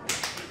siya!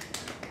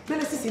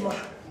 Belisissimo.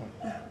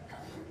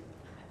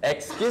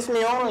 Excuse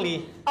me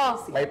only. Oh.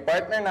 May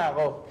partner na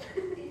ako.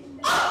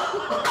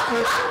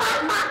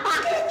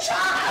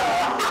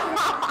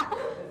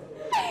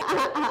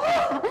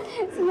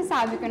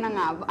 Sinasabi ko na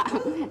nga ba?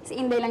 Si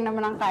Inday lang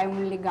naman ang kaya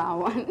mong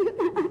ligawan.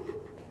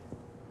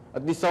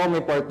 At least ako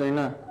may partner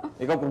na.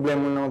 Ikaw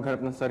problema mo na maghanap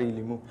ng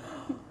sarili mo.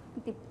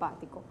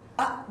 Tipati ko.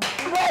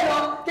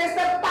 Bueno, que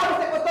estamos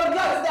de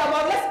cotillones de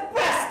amores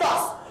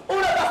prestos. 1,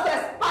 2,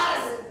 3,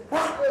 pares.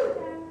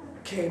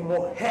 ¡Qué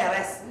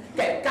mujeres!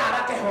 ¡Qué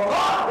cara, qué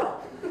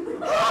horror!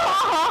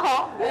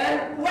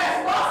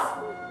 ¡Puestos!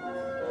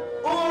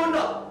 1,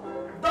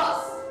 2,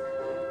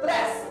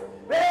 3.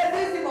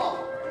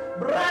 ¡Bellísimo!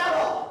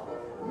 ¡Bravo!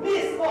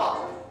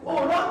 ¡Mismo!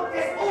 1, que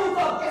es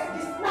uso, que es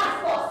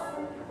disnastos.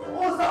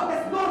 Uso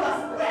desnudos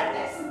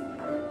verdes.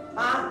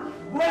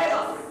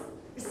 Buenos.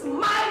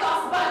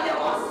 Smilos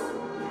variamos.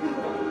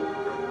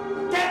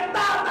 ¡Qué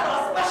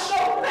tártaros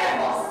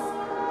pachopemos!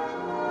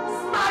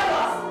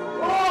 Smilos.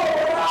 ¡Oh,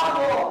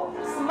 bravo!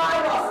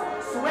 Smilos.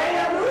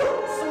 Sueña luz,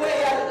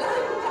 sueña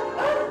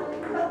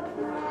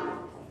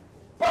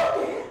 ¿Por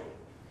qué?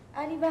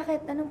 Ali,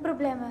 bakit? Anong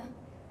problema?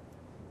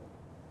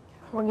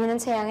 Huwag niyo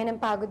nang sayangin ang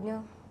pagod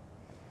niyo.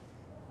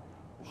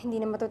 Hindi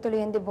na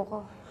matutuloy ang debo ko.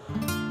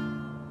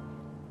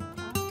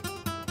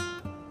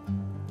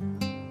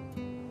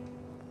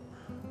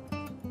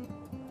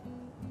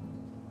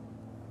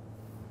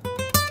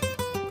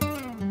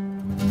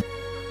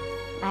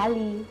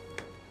 Ali.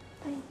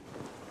 Ay.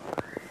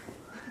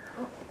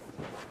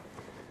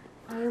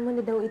 Ayaw mo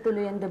na daw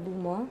ituloy ang dabo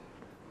mo?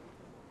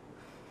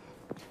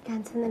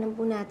 Cancel na lang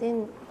po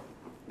natin.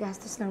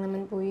 Gastos lang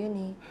naman po yun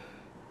eh.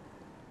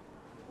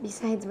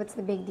 Besides, what's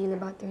the big deal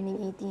about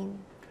turning 18?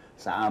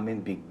 Sa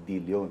amin, big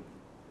deal yun.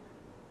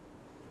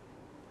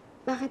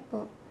 Bakit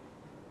po?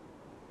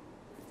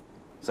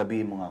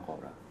 Sabihin mo nga,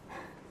 Cora.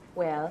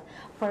 Well,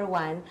 for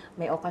one,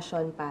 may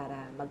okasyon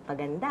para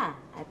magpaganda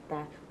at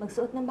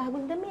magsuot ng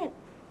bagong damit.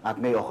 At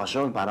may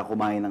okasyon para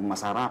kumain ng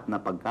masarap na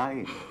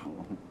pagkain.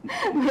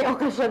 May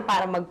okasyon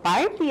para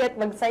mag-party at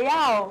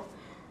magsayaw.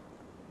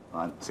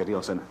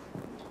 Seryoso na.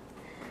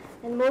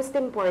 And most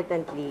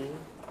importantly,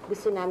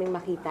 gusto naming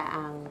makita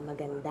ang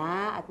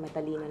maganda at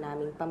matalino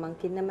naming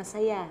pamangkin na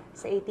masaya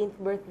sa 18th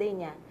birthday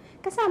niya,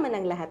 kasama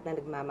ng lahat na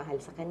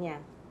nagmamahal sa kanya.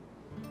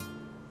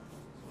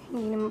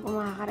 Hindi naman po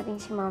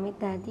makakarating si Mommy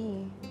at Daddy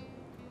eh.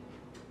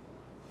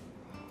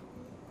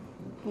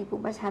 Hindi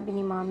po ba sabi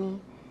ni Mommy,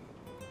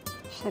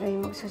 siya raw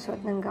yung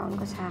magsusuot ng gown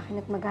ko sa akin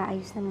at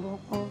mag-aayos ng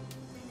buhok ko.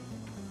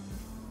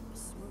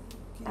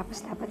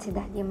 Tapos dapat si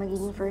Daddy ang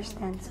magiging first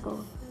dance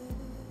ko.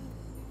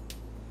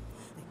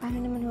 Paano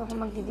naman ako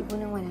magdidibo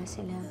nang wala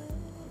sila?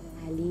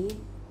 Ali,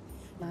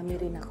 Mami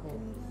rin ako.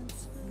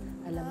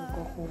 Alam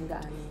ko kung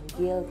gaano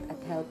guilt at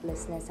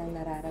helplessness ang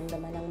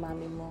nararamdaman ng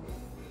mami mo.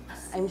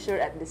 I'm sure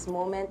at this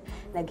moment,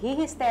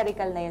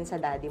 naghi-hysterical na yan sa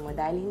daddy mo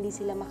dahil hindi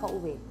sila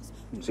makauwi.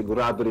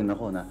 Sigurado rin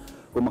ako na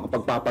kung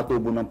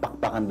makapagpapatubo ng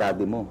pakpak ang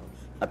daddy mo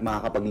at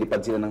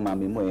makakapaglipad sila ng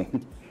mami mo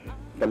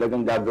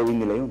talagang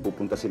gagawin nila yun,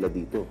 pupunta sila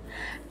dito.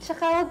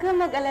 Tsaka huwag kang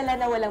mag-alala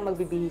na walang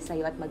magbibihis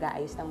sa'yo at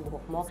mag-aayos ng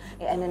buhok mo.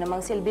 Ano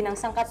namang silbi ng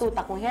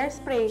sangkatutak kong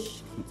hairspray?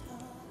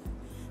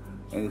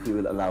 And if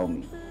you will allow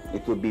me,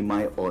 it would be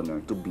my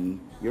honor to be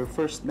your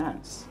first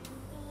dance.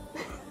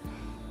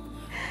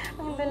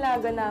 Ang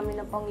dalaga namin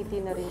na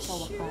pangiti na rin sa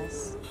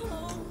wakas.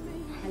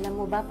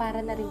 Alam mo ba, para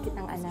na rin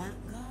kitang anak.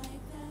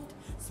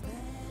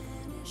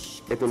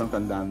 Ito lang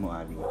tandaan mo,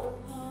 Ali.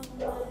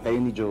 Kayo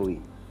ni Joey.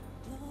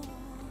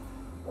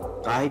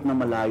 Kahit na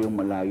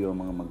malayong-malayo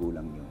ang mga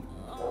magulang niyo,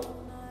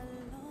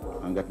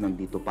 hanggat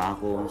nandito pa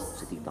ako,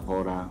 si Tita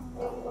Cora,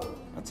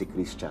 at si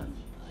Christian,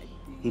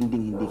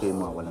 hinding-hindi kayo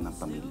mawalan ng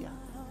pamilya.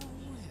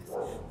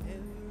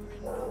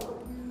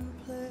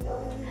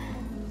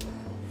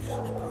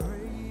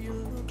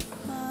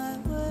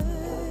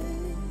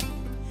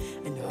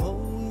 And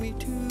hold me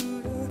to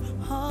your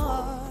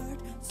heart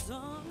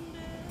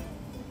someday.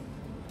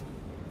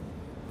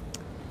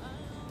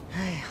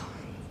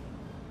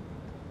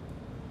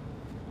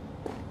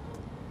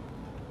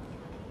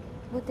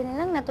 Buti na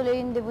lang natuloy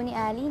yung debut ni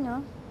Ali,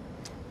 no?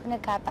 Kung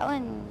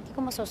nagkataon, hindi ko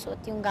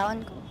masusuot yung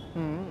gown ko.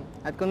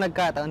 At kung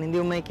nagkataon, hindi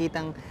mo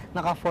makikitang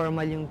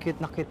naka-formal yung cute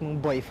na cute mong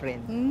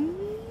boyfriend.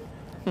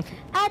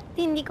 At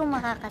hindi ko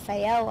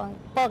makakasayaw ang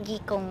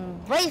pogi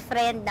kong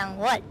boyfriend ng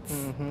waltz.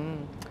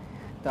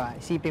 Ito,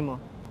 isipin mo.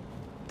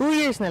 2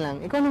 years na lang,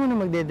 ikaw naman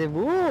ang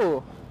magde-debut.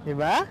 Di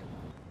ba?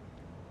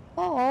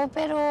 Oo,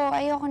 pero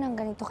ayoko ng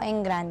ganito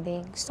kaing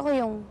grande. Gusto ko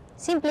yung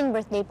simpleng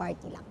birthday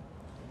party lang.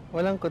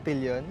 Walang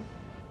kotilyon?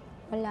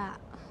 Wala.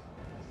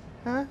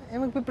 Ha?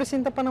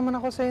 Magpipresenta pa naman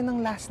ako sa'yo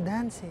ng last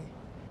dance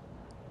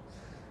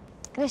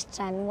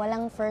Christian,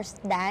 walang first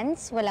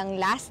dance,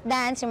 walang last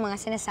dance, yung mga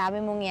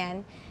sinasabi mong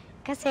yan.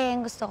 Kasi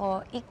ang gusto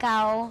ko,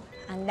 ikaw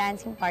ang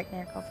dancing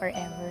partner ko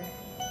forever.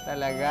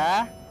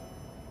 Talaga?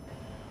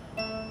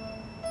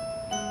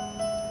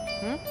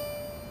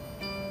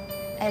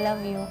 I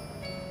love you.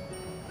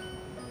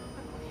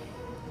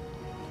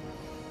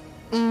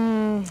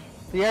 3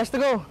 hours to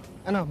go.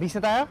 Ano, bis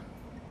na tayo?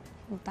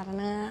 Tara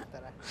na nga.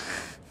 Tara.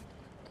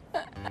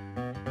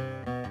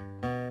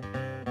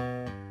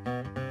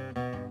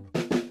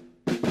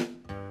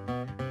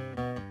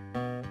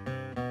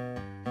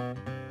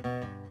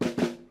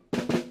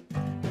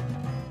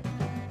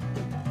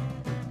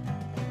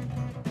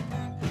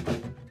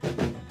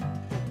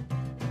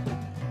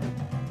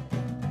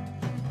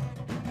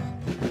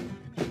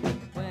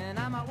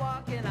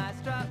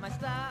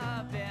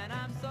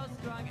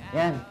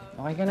 Yan,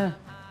 okay ka na.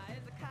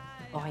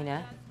 Okay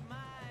na?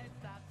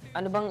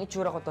 Ano bang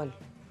itsura ko, Tol?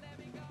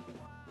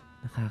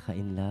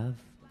 Nakaka-in-love.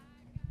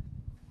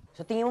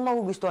 Sa tingin mo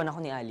magugustuhan ako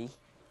ni Ali?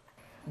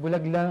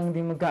 Bulag lang, hindi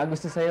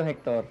magkaagusto sa'yo,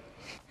 Hector.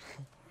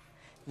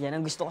 Yan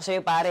ang gusto ko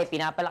sa'yo, pare.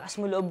 Pinapalakas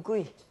mo loob ko,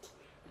 eh.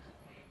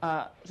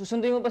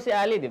 Susunduin mo pa si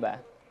Ali, di ba?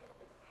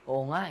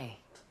 Oo nga, eh.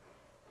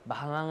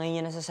 Baka nga ngayon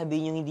niya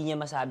nasasabihin yung hindi niya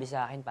masabi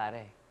sa akin,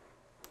 pare.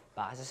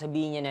 Baka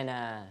sasabihin niya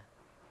na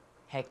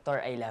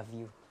Hector, I love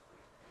you.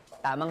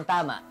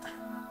 Tamang-tama.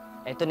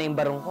 Ito na yung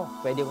barong ko.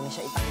 Pwede ko na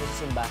siya itakbo sa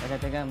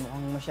simbahan. Teka,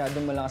 mukhang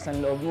masyadong malakas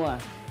ang loob mo,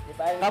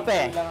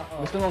 Kape?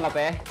 Gusto mong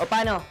kape? O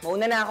paano?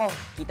 Mauna na ako.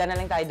 Kita na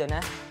lang tayo doon,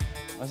 ha?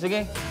 O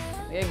sige.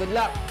 Okay, good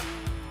luck.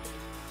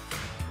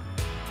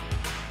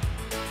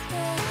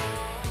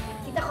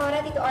 Tita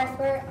Cora, Tito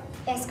Arthur,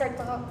 escort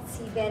ko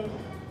si Ben.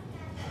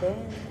 Ben?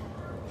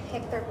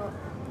 Hector po.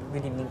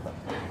 Good evening po.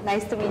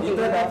 Nice to meet you.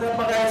 Dito natin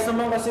pakayas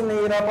naman kasi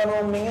nahihirapan na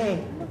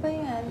humingi. Ano ba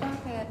yan?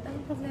 Bakit? Ano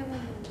problema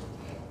mo?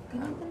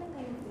 Ganyan talaga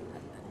yun.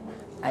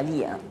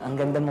 Ali, ang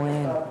ganda mo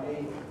ngayon.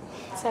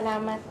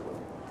 Salamat.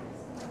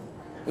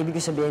 Ibig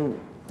ko sabihin,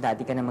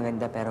 dati ka na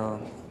maganda pero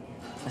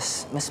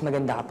mas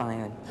maganda ka pa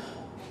ngayon.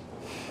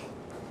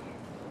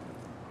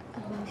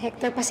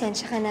 Hector,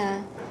 pasensya ka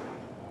na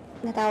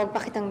natawag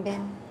pa kitang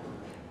Ben.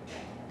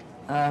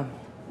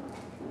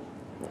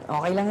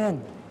 Okay lang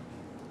yun.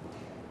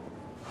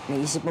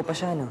 Naisip mo pa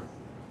siya, no?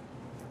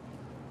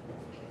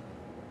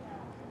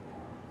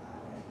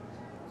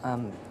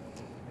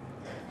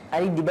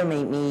 Ali, di ba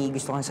may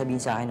gusto kang sabihin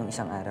sa akin nung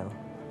isang araw?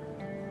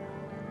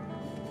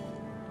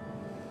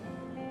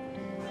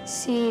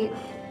 Si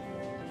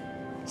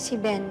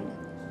Ben,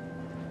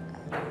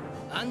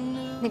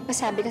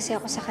 nagpasabi kasi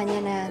ako sa kanya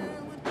na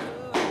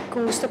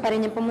kung gusto pa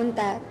rin niya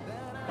pumunta,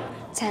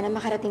 sana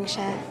makarating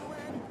siya.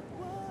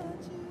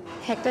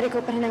 Hector,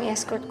 ikaw pa rin ang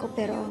escort ko,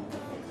 pero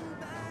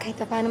kahit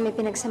pa paano may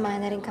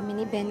pinagsamahan na rin kami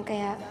ni Ben,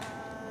 kaya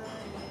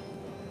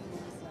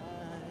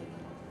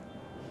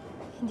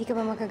hindi ka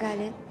ba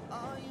magagalit?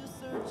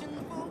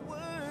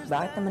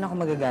 Bakit naman ako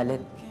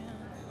magagalit?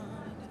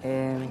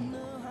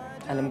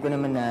 Alam ko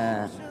naman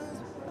na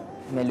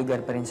may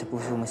lugar pa rin sa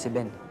puso mo si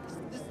Ben.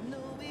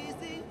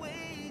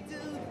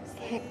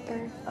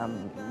 Hector.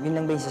 Yun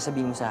lang ba yung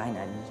sasabihin mo sa akin,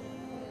 Ali?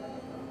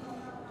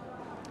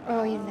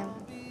 Oo, yun lang.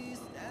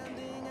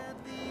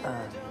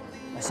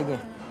 Sige.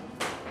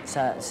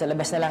 Sa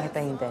labas na lang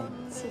kita hintayin.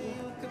 Sige.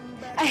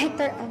 Ay,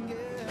 Hector,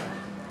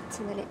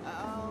 sandali.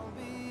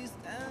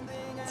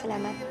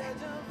 Salamat.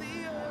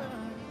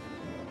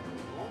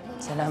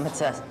 Salamat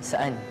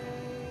saan?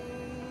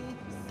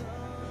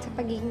 Sa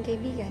pagiging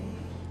kaibigan.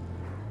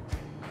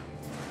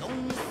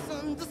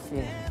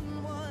 Sige.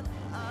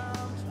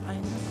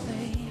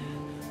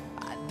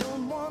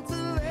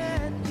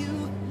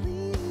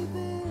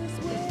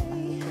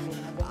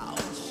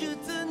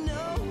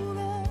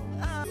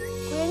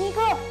 Kuya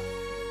Nico!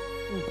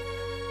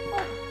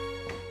 Oh,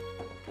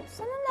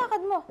 saan ang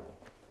lakad mo?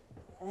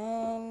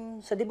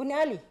 Sa debut ni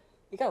Ali.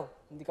 Ikaw,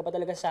 hindi ka pa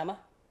talaga sasama?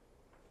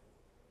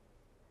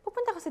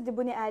 Pupunta ka sa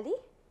debut ni Ali?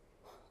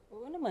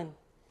 Oo naman.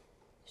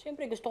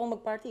 Siyempre, gusto kong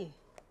mag-party.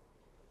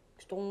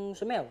 Gusto kong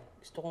sumayaw.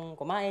 Gusto kong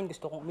kumain.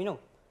 Gusto kong uminom.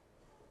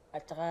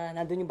 At saka,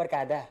 nandun yung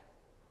barkada.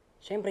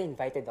 Siyempre,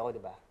 invited ako,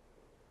 di ba?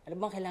 Ano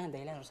bang kailangan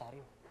dahilan,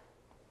 Rosario?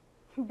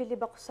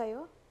 Bilib ako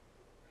sa'yo.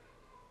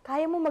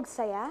 Kaya mo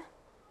magsaya?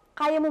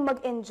 Kaya mo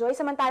mag-enjoy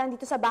samantalang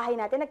dito sa bahay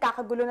natin,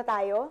 nagkakagulo na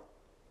tayo?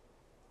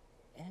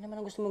 Eh, ano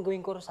naman ang gusto mong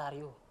gawin ko,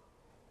 Rosario?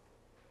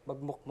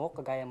 Magmukmok,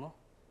 kagaya mo?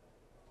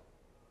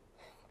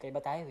 Kaiba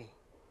tayo eh.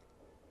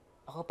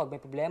 Ako, pag may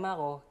problema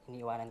ako,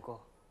 iniiwanan ko.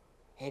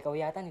 Eh, ikaw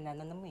yata,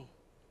 ninananan mo eh.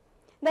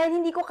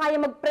 Dahil hindi ko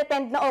kaya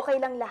mag-pretend na okay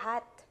lang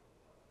lahat.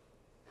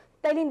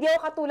 Dahil hindi ako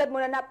katulad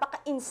mo na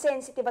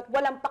napaka-insensitive at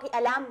walang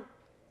pakialam.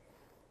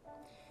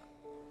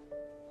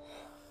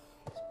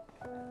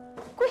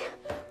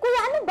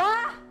 Kuya, ano ba?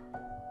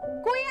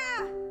 Kuya!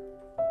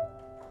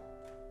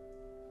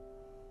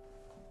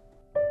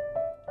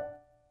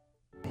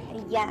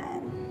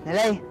 Ayan.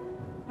 Nalay,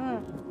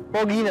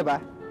 pogi na ba?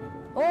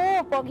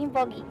 Oo,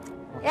 poging-pogi.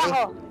 Eh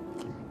ako?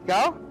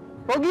 Ikaw?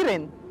 Pogi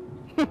rin.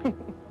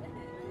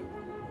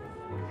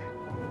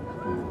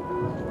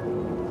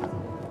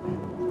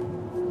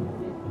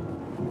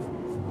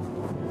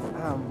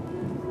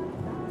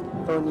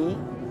 Tony,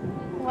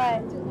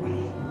 What?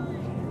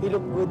 you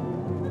look good.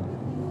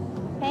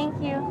 Thank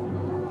you.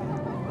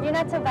 You're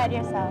not so bad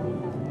yourself.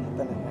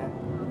 Talaga.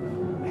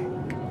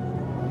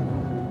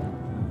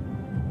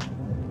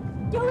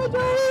 Joey!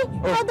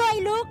 How do I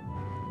look?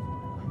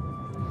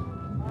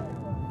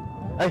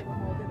 Ay,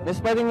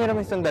 miss, pwedeng hiram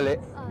sandali?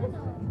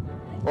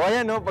 O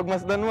ayan, no,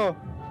 pagmasdan mo.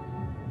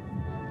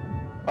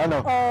 Ano?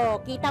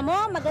 Oh, kita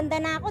mo, maganda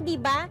na ako, di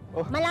ba?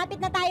 Malapit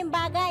na tayong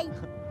bagay.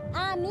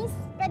 Miss,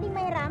 pwedeng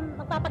mahiram?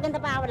 Magpapaganda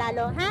pa ako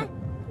lalo, ha?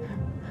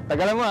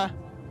 Tagalan mo, ah.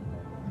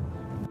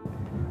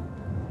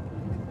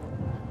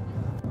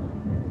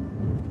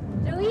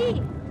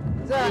 Joey!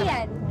 Saan?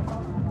 yan?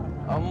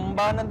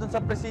 Ba nandun sa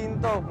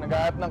presinto,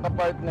 nag-aat ng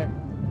kapartner.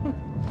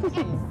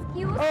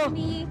 Excuse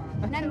me,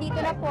 nandito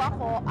na po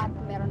ako at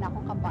meron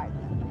akong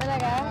kapartner.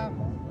 Talaga?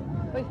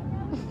 Uy,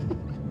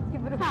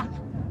 Ha?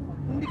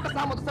 Hindi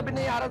kasama to sa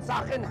binayaran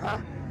sa akin, ha?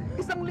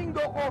 Isang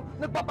linggo ko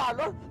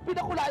nagpapalo,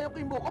 pinakulayan ko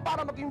yung buko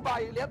para maging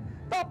violet.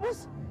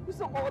 Tapos,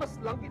 isang oras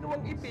lang,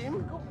 ginawang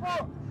itim. Opo,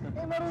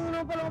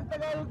 marunong pala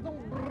mag-Tagalog tong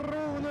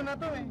Bruno na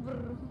to eh.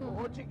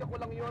 Oo, chika ko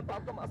lang yun.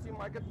 Tapos tumaas yung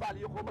market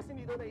value ko. Mas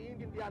hindi daw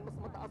naiintindihan, mas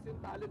mataas yung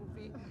talent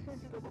fee.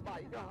 Ikaw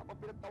babae ka, habang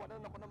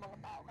pinagtawanan ako ng mga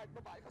tao, kahit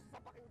babae ka,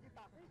 sasapakin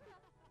kita.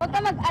 huwag ka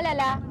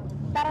mag-alala.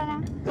 Tara na.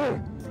 Tara.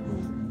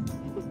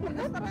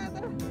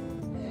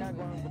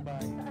 Ginagawa ng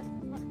babae.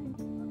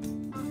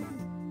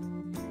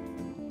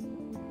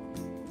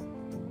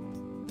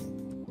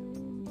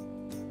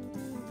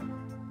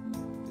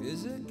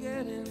 Is it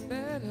getting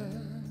better?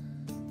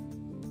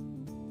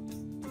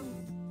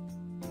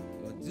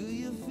 Or do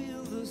you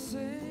feel the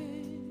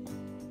same?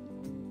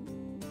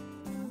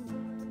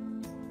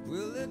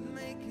 Will it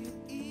make it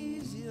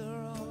easier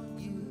on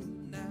you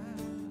now?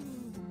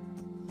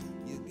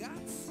 You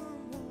got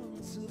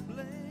someone to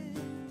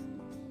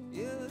blame.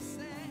 You're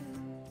sad.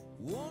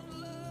 One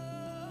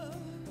love,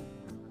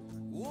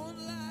 one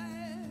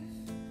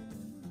life.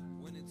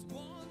 When it's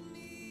one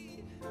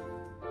need.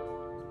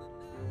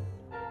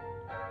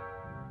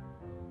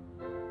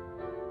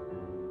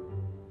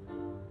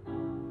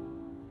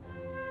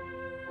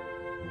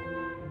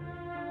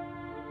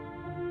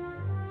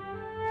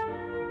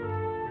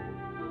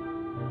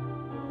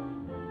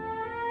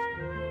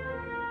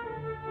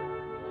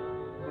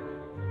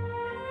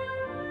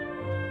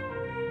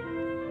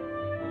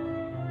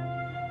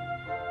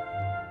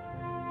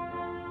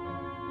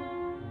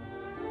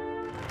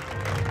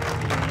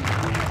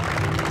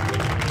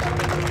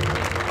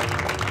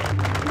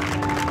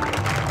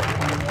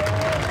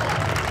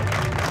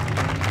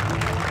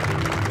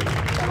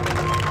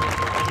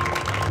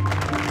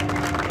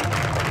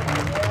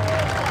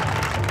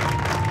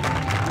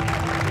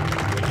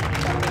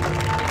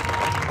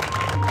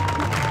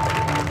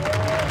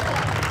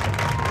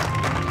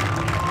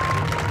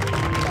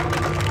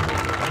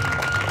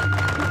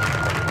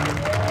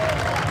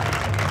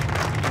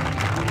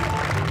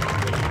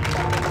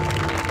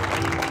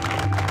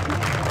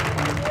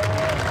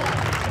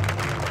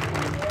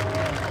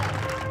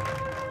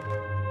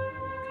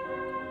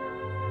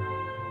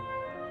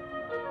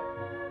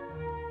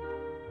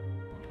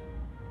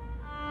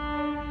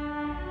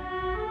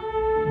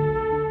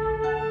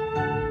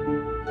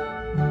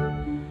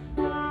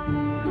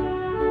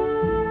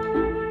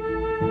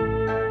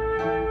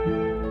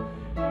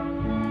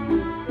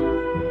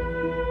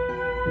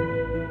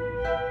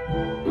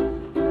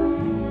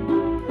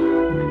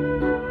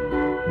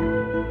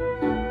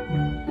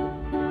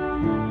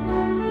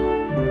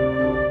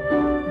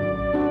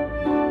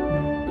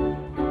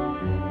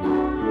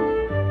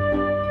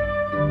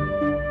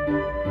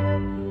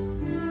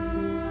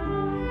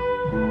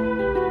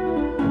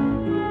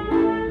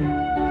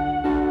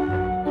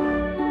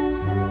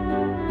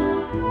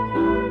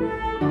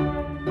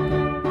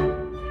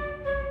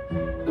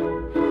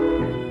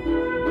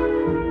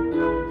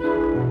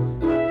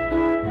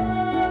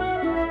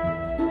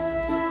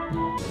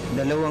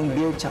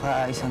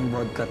 tsaka isang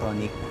vodka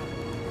tonic.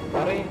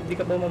 Pare, hindi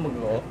ka ba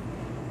mamaglo?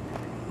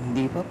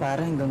 Hindi pa,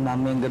 pare. Hanggang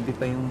mamayang gabi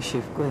pa yung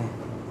shift ko eh.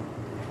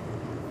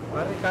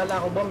 Pare, kala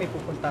ko ba may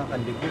pupuntahan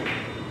kang libo?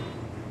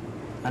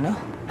 Ano?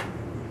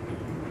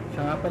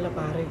 Siya nga pala,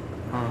 pare.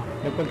 Oh.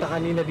 Nagpunta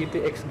kanina dito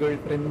yung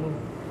ex-girlfriend mo.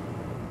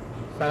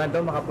 Sana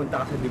daw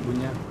makapunta ka sa libo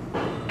niya.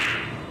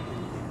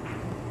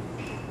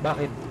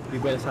 Bakit? Di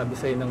ba sabi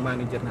sa'yo ng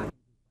manager natin?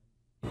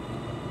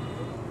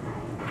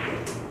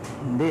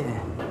 Hindi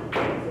eh.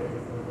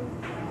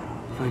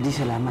 Ferdy,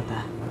 salamat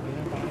ah.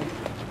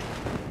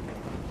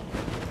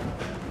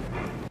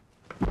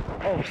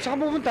 Oh, saan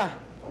ka pupunta?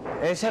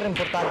 Eh sir,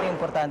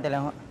 importante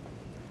lang.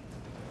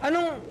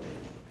 Anong?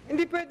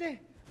 Hindi pwede.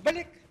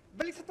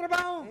 Balik sa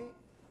trabaho.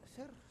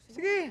 Sir.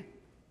 Sige.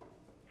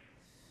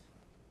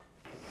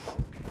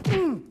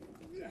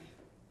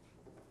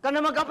 Ka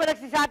naman ka pa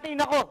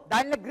nagsisatiin ako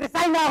dahil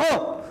nag-resign na ako!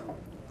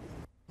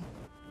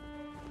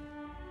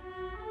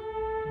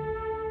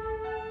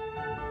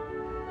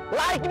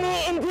 Like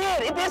me,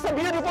 indeed, it is a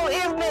beautiful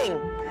evening.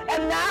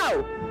 And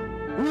now,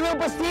 we will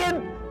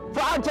proceed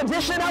for our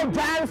traditional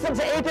dance of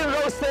the 18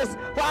 roses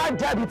for our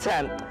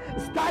debutant.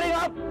 Starting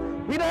up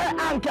with our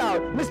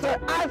uncle, Mr.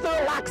 Arthur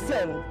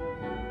Lacson.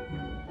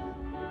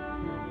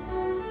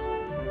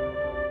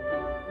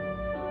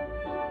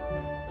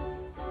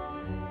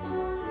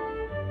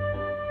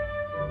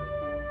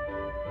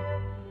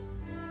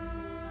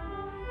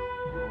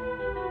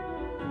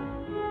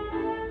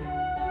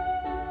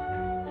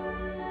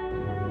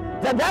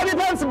 The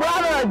debutant's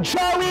brother,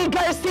 Joey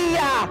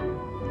Garcia.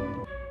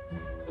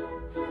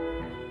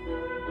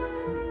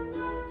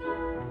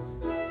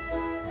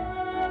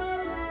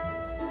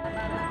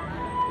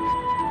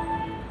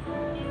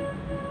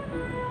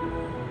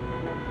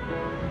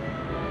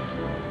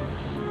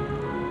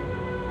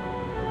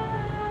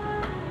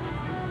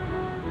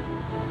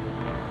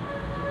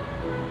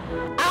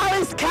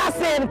 Alice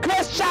cousin,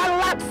 Christian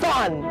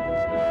Lacson.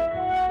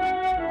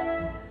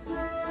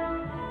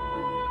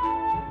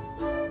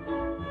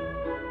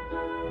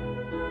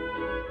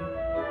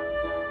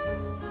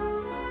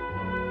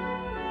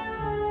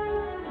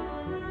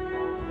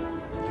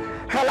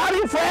 Her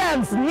loving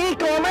friends,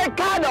 Nico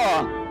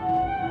Mercado.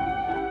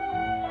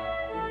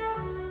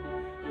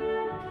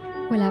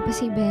 Wala pa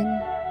si Ben.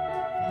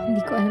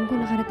 Hindi ko alam kung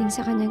nakarating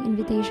sa kanyang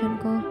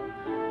invitation ko.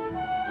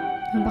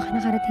 O baka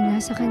nakarating nga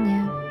sa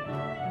kanya,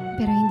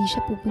 pero hindi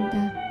siya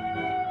pupunta.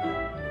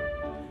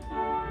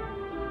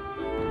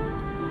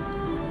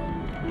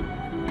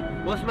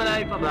 Boss,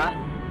 malayo pa ba?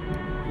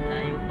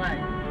 Malayo pa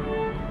eh.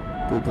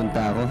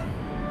 Pupunta ako.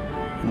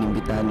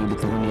 Inimbitahan ulit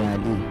ako ni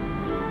Ali.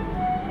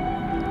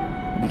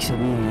 Ibig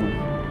sabihin,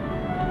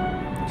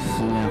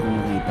 gusto niya akong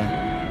makita.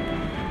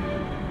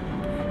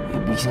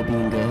 Ibig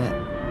sabihin kaya,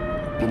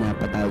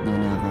 pinapatawad niya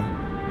na ako.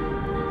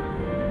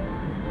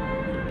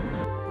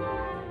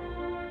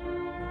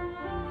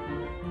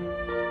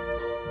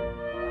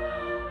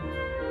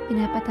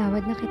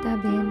 Pinapatawad na kita,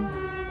 Ben.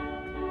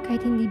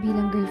 Kahit hindi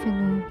bilang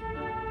girlfriend mo,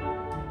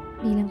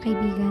 bilang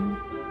kaibigan.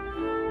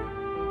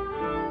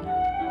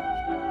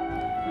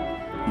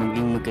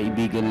 Maging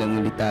magkaibigan lang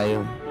ulit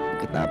tayo.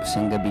 Pagkatapos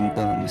ng gabing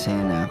to,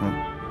 masaya na ako.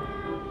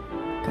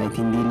 Kahit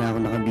hindi na ako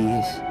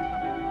nakabihis.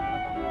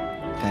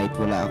 Kahit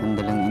wala akong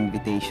dalang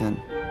invitation.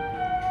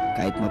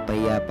 Kahit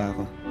mapahiya pa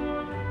ako.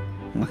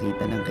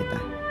 Makita lang kita.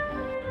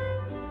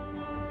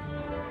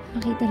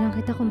 Makita lang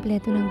kita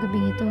kompleto ng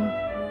gabing ito.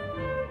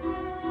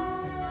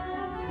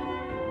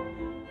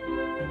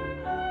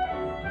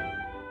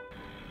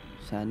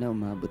 Sana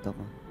umabot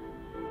ako.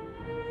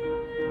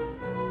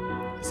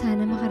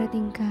 Sana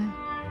makarating ka.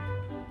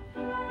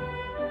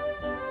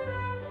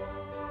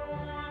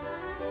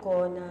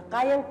 Ko na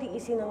kayang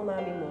tiisin ng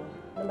mami mo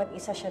na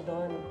mag-isa siya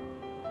doon.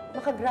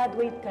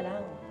 Makagraduate ka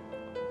lang.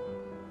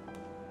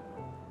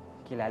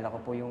 Kilala ko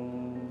po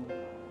yung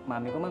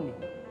mami ko, mami.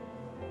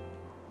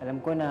 Alam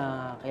ko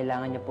na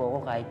kailangan niya po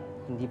ako kahit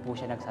hindi po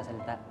siya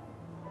nagsasalita.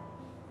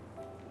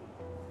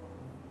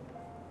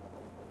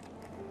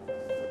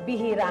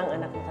 Bihira ang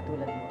anak na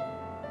katulad mo.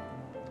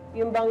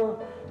 Yung bang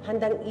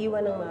handang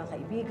iwan ng mga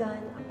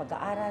kaibigan, ang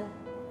pag-aaral,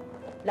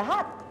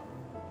 lahat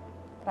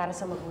para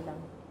sa magulang.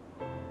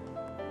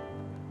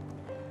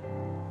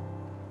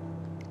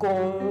 Kung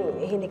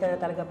hindi ka na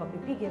talaga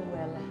papipigil,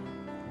 well,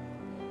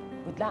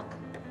 good luck.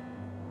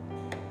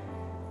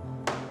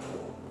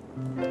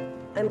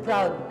 I'm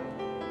proud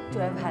to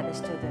have had a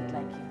student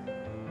like you.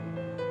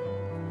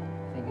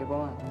 Thank you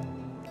po, ma.